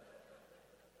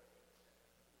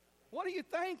 What are you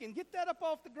thinking? Get that up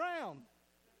off the ground.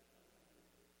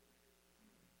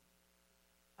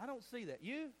 I don't see that.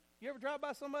 You ever drive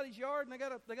by somebody's yard and they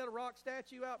got a rock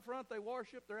statue out front they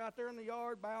worship? They're out there in the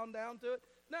yard bowing down to it?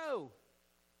 No.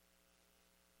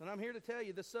 And I'm here to tell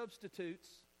you the substitutes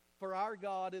for our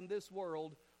God in this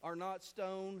world are not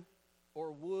stone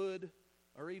or wood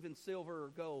or even silver or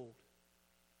gold.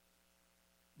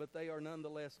 But they are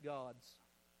nonetheless gods.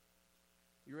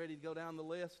 You ready to go down the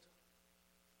list?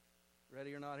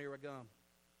 Ready or not, here I come.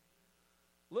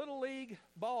 Little League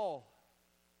ball.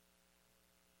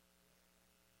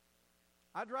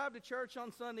 I drive to church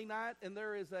on Sunday night, and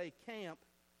there is a camp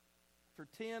for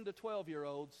 10 to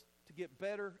 12-year-olds to get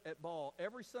better at ball.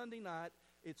 Every Sunday night,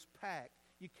 it's packed.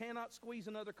 You cannot squeeze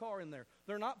another car in there.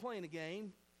 They're not playing a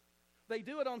game. They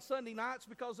do it on Sunday nights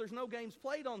because there's no games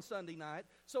played on Sunday night.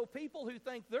 So people who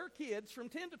think their kids from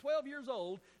 10 to 12 years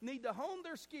old need to hone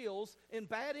their skills in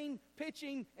batting,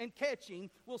 pitching, and catching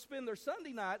will spend their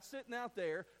Sunday night sitting out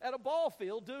there at a ball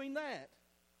field doing that.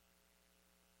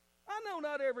 I know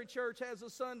not every church has a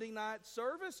Sunday night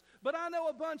service, but I know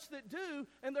a bunch that do,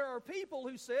 and there are people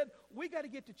who said, we got to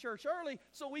get to church early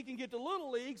so we can get to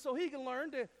Little League so he can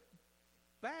learn to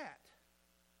bat.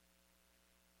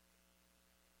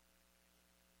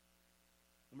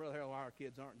 And Brother Harold, our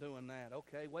kids aren't doing that.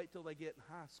 Okay, wait till they get in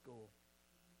high school.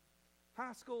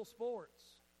 High school sports.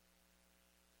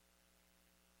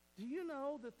 Do you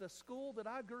know that the school that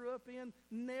I grew up in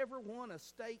never won a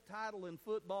state title in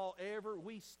football ever?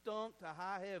 We stunk to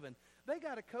high heaven. They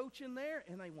got a coach in there,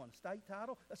 and they won a state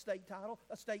title, a state title,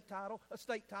 a state title, a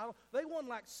state title. They won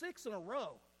like 6 in a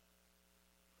row.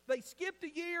 They skipped a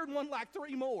year and won like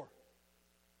 3 more.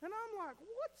 And I'm like,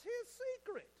 what's his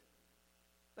secret?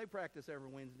 They practice every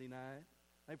Wednesday night.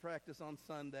 They practice on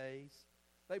Sundays.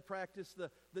 They practice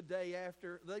the day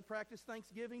after. They practice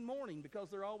Thanksgiving morning because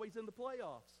they're always in the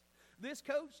playoffs. This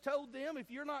coach told them, if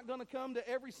you're not going to come to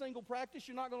every single practice,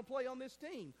 you're not going to play on this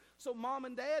team. So mom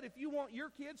and dad, if you want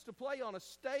your kids to play on a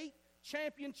state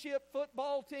championship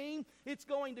football team, it's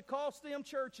going to cost them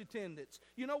church attendance.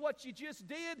 You know what you just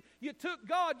did? You took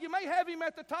God. You may have him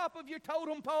at the top of your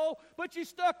totem pole, but you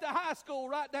stuck the high school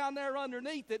right down there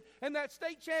underneath it. And that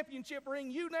state championship ring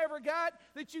you never got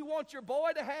that you want your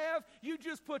boy to have, you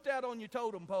just put that on your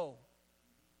totem pole.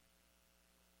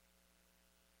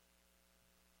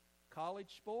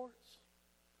 College sports?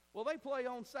 Well, they play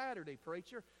on Saturday,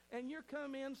 preacher, and you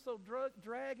come in so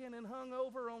dragging and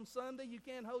hungover on Sunday you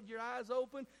can't hold your eyes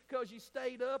open because you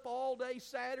stayed up all day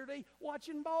Saturday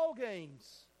watching ball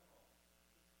games.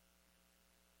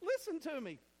 Listen to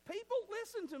me. People,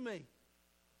 listen to me.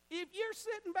 If you're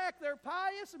sitting back there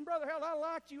pious, and Brother Harold, I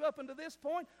liked you up until this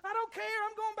point, I don't care.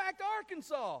 I'm going back to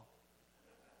Arkansas.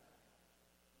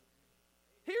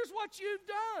 Here's what you've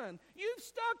done. You've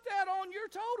stuck that on your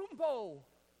totem pole.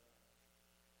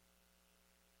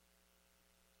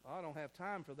 I don't have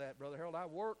time for that, Brother Harold. I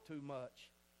work too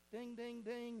much. Ding, ding,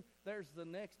 ding. There's the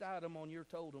next item on your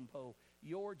totem pole.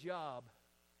 Your job.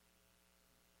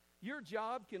 Your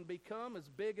job can become as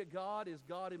big a God as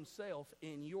God himself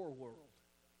in your world.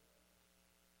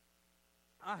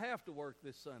 I have to work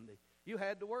this Sunday. You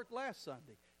had to work last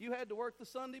Sunday. You had to work the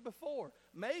Sunday before.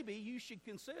 Maybe you should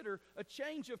consider a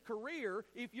change of career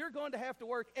if you're going to have to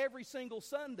work every single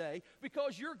Sunday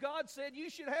because your God said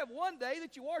you should have one day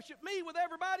that you worship me with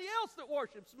everybody else that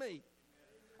worships me.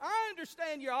 I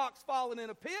understand your ox falling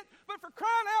in a pit, but for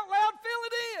crying out loud, fill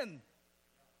it in.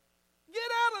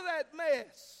 Get out of that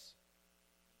mess.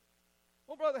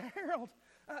 Well, Brother Harold,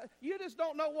 you just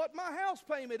don't know what my house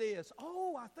payment is.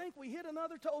 Oh, I think we hit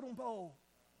another totem pole.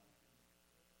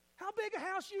 How big a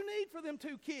house you need for them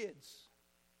 2 kids?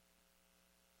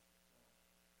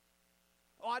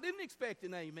 Oh, I didn't expect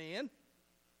an amen.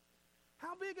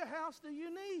 How big a house do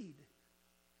you need?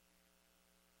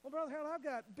 Well, Brother Harold, I've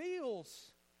got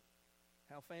bills.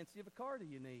 How fancy of a car do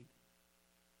you need?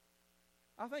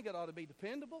 I think it ought to be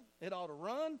dependable. It ought to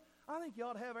run. I think you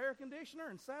ought to have air conditioner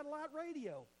and satellite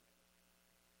radio.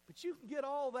 But you can get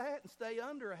all that and stay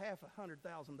under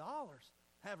 $500,000.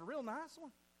 Have a real nice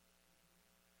one.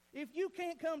 If you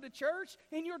can't come to church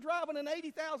and you're driving an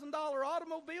 $80,000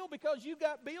 automobile because you've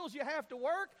got bills you have to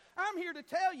work, I'm here to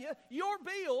tell you your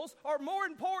bills are more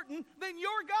important than your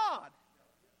God.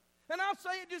 And I'll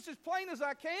say it just as plain as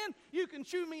I can. You can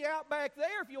chew me out back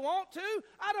there if you want to.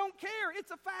 I don't care.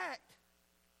 It's a fact.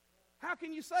 How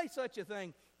can you say such a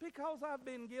thing? Because I've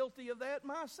been guilty of that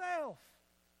myself.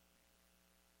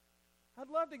 I'd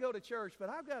love to go to church, but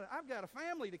I've got a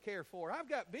family to care for. I've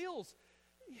got bills.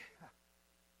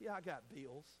 Yeah, I got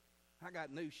bills. I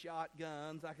got new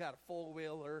shotguns. I got a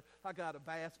four-wheeler. I got a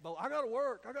bass boat. I got to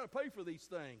work. I got to pay for these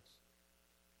things.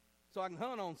 So I can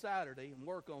hunt on Saturday and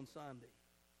work on Sunday.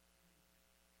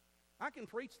 I can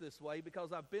preach this way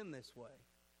because I've been this way.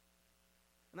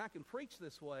 And I can preach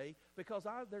this way because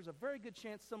there's a very good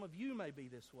chance some of you may be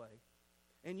this way.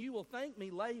 And you will thank me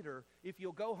later if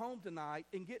you'll go home tonight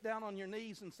and get down on your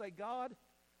knees and say, God,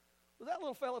 was that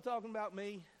little fella talking about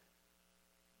me?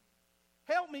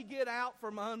 Help me get out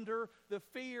from under the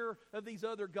fear of these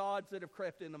other gods that have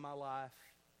crept into my life.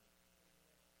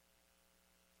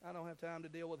 I don't have time to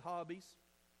deal with hobbies,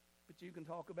 but you can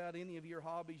talk about any of your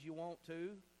hobbies you want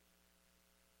to.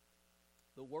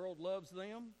 The world loves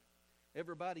them.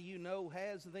 Everybody you know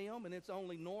has them, and it's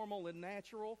only normal and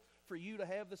natural for you to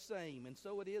have the same. And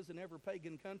so it is in every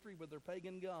pagan country with their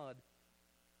pagan god.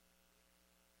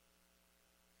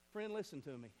 Friend, listen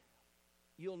to me.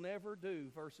 You'll never do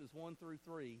verses 1 through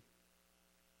 3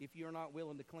 if you're not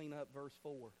willing to clean up verse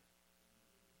 4.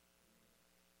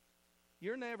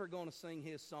 You're never going to sing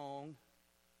his song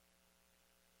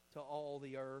to all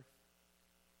the earth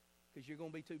because you're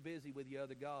going to be too busy with the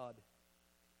other god.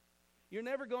 You're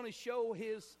never going to show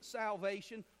his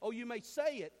salvation. Oh, you may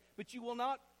say it, but you will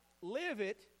not live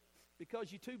it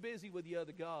because you're too busy with the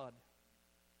other god.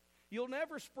 You'll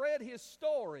never spread his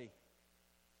story.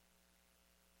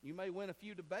 You may win a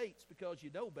few debates because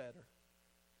you know better.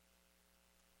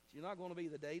 But you're not going to be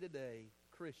the day-to-day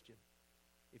Christian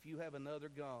if you have another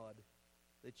god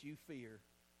that you fear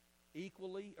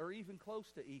equally or even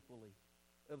close to equally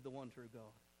of the one true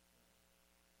God.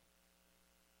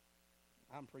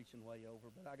 I'm preaching way over,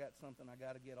 but I got something I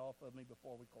got to get off of me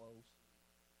before we close.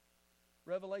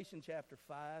 Revelation chapter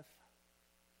 5.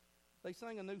 They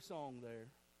sang a new song there.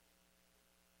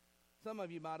 Some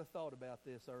of you might have thought about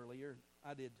this earlier.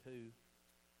 I did too.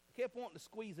 I kept wanting to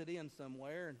squeeze it in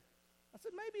somewhere. And I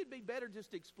said, maybe it'd be better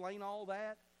just to explain all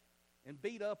that and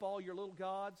beat up all your little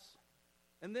gods.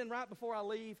 And then right before I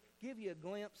leave, give you a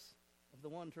glimpse of the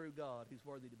one true God who's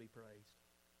worthy to be praised.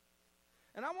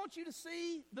 And I want you to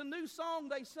see the new song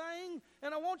they sang,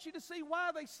 and I want you to see why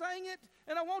they sang it,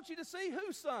 and I want you to see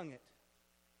who sung it.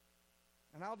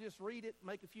 And I'll just read it,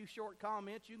 make a few short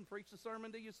comments. You can preach the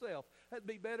sermon to yourself. That'd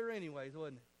be better anyways,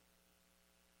 wouldn't it?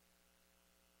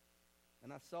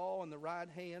 And I saw in the right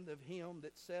hand of him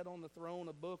that sat on the throne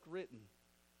a book written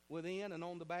within and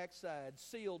on the backside,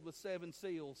 sealed with 7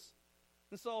 seals.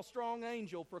 And saw a strong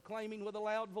angel proclaiming with a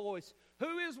loud voice,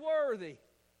 "Who is worthy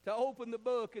to open the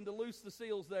book and to loose the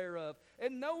seals thereof?"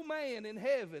 And no man in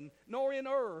heaven, nor in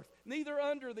earth, neither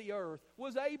under the earth,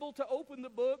 was able to open the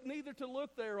book, neither to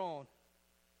look thereon.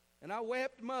 And I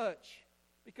wept much,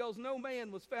 because no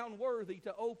man was found worthy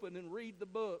to open and read the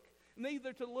book,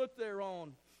 neither to look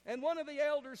thereon. And one of the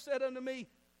elders said unto me,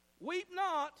 "Weep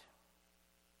not.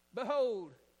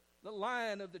 Behold, the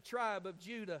Lion of the tribe of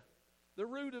Judah, the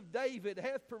Root of David,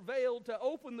 hath prevailed to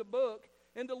open the book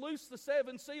and to loose the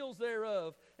 7 seals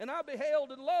thereof. And I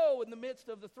beheld, and lo, in the midst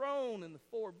of the throne and the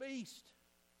 4 beasts,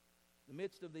 in the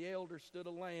midst of the elders stood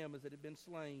a lamb as it had been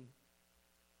slain,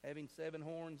 having 7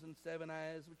 horns and 7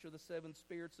 eyes, which are the 7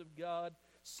 spirits of God,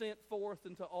 sent forth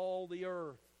into all the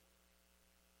earth."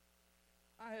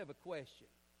 I have a question.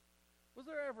 Was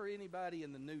there ever anybody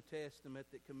in the New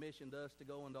Testament that commissioned us to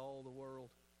go into all the world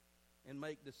and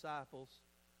make disciples,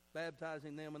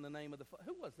 baptizing them in the name of the Father?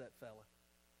 Who was that fella?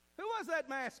 Who was that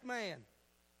masked man?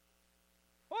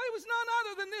 Oh, it was none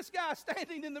other than this guy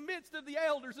standing in the midst of the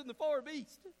elders and the 4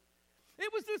 beasts.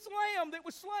 It was this lamb that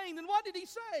was slain. And what did he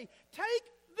say?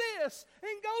 Take this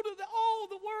and go to all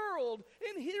the world.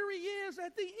 And here he is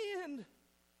at the end.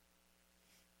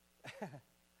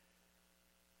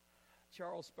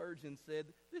 Charles Spurgeon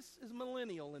said, this is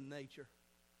millennial in nature.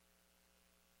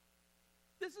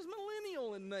 This is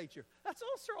millennial in nature. That's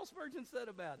all Charles Spurgeon said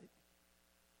about it.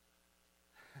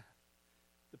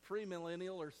 The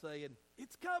premillennial are saying,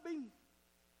 it's coming.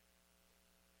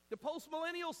 The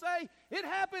postmillennials say, it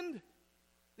happened.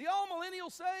 The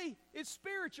all-millennials say, it's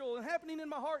spiritual and happening in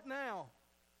my heart now.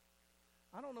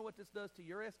 I don't know what this does to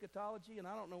your eschatology, and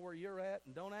I don't know where you're at,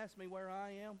 and don't ask me where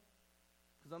I am,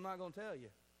 because I'm not going to tell you.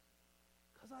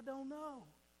 Because I don't know.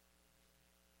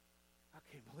 I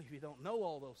can't believe you don't know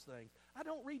all those things. I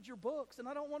don't read your books, and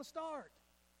I don't want to start.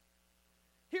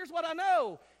 Here's what I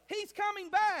know. He's coming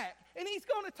back, and he's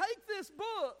going to take this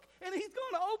book, and he's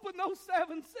going to open those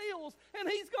 7 seals, and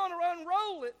he's going to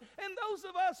unroll it. And those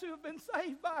of us who have been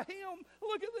saved by him,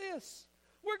 look at this.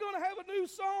 We're going to have a new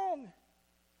song.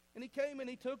 And he came and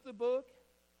he took the book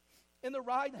in the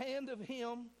right hand of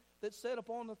him that sat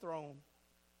upon the throne.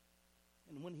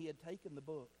 And when he had taken the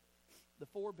book, the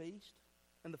 4 beasts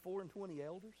and the 24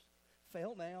 elders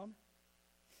fell down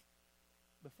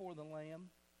before the Lamb,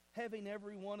 having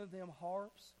every one of them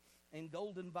harps and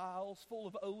golden vials full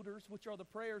of odors, which are the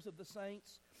prayers of the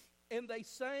saints. And they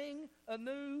sang a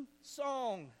new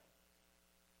song.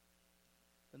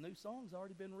 The new song's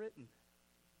already been written.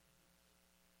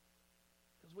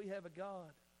 Because we have a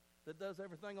God that does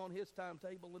everything on His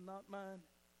timetable and not mine.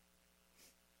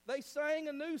 They sang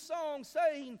a new song,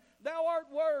 saying, Thou art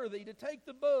worthy to take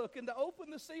the book and to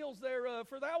open the seals thereof,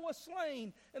 for Thou wast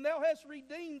slain, and Thou hast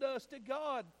redeemed us to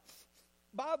God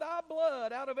by Thy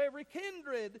blood out of every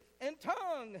kindred and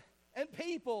tongue and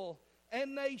people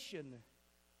and nation.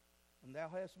 And Thou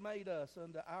hast made us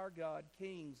unto our God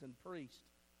kings and priests,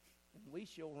 and we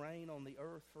shall reign on the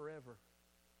earth forever.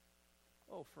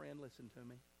 Oh, friend, listen to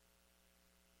me.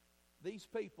 These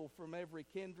people from every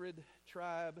kindred,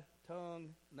 tribe,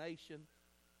 tongue, nation,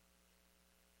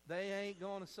 they ain't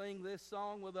going to sing this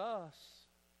song with us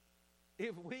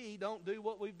if we don't do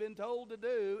what we've been told to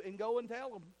do and go and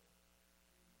tell them.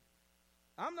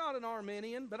 I'm not an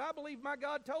Arminian, but I believe my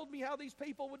God told me how these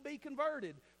people would be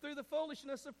converted through the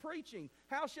foolishness of preaching.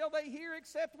 How shall they hear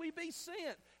except we be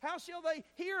sent? How shall they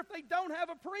hear if they don't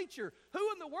have a preacher?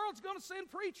 Who in the world's going to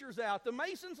send preachers out? The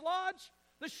Masons Lodge?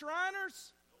 The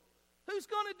Shriners? Who's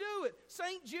going to do it?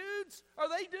 St. Jude's? Are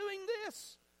they doing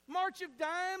this? March of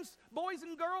Dimes, Boys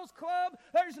and Girls Club?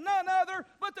 There's none other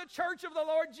but the Church of the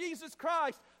Lord Jesus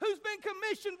Christ, who's been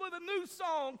commissioned with a new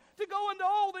song to go into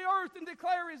all the earth and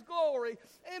declare His glory.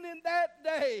 And in that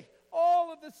day,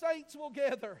 all of the saints will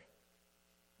gather.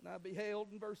 And I beheld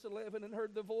in verse 11 and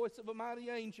heard the voice of a mighty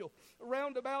angel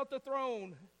round about the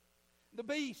throne, the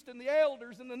beast and the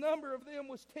elders, and the number of them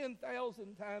was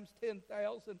 10,000 times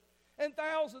 10,000, and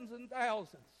thousands and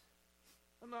thousands.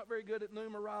 I'm not very good at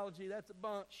numerology. That's a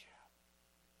bunch.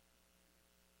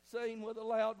 Saying with a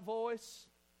loud voice,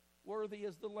 Worthy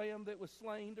is the Lamb that was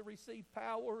slain to receive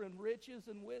power and riches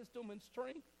and wisdom and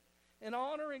strength and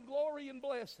honor and glory and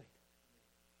blessing.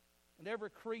 And every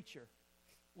creature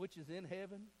which is in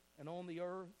heaven and on the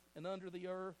earth and under the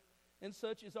earth, and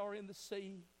such as are in the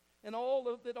sea, and all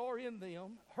of that are in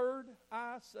them, heard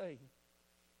I say,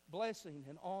 Blessing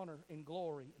and honor and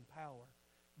glory and power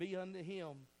be unto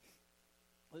Him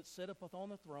that sitteth upon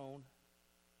the throne,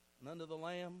 and unto the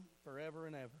Lamb forever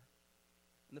and ever.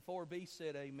 And the 4 beasts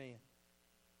said, Amen.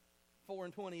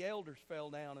 24 elders fell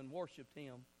down and worshipped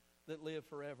Him that lived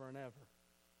forever and ever.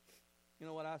 You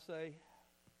know what I say?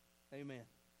 Amen.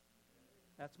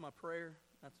 That's my prayer.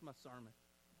 That's my sermon.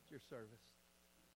 It's your service.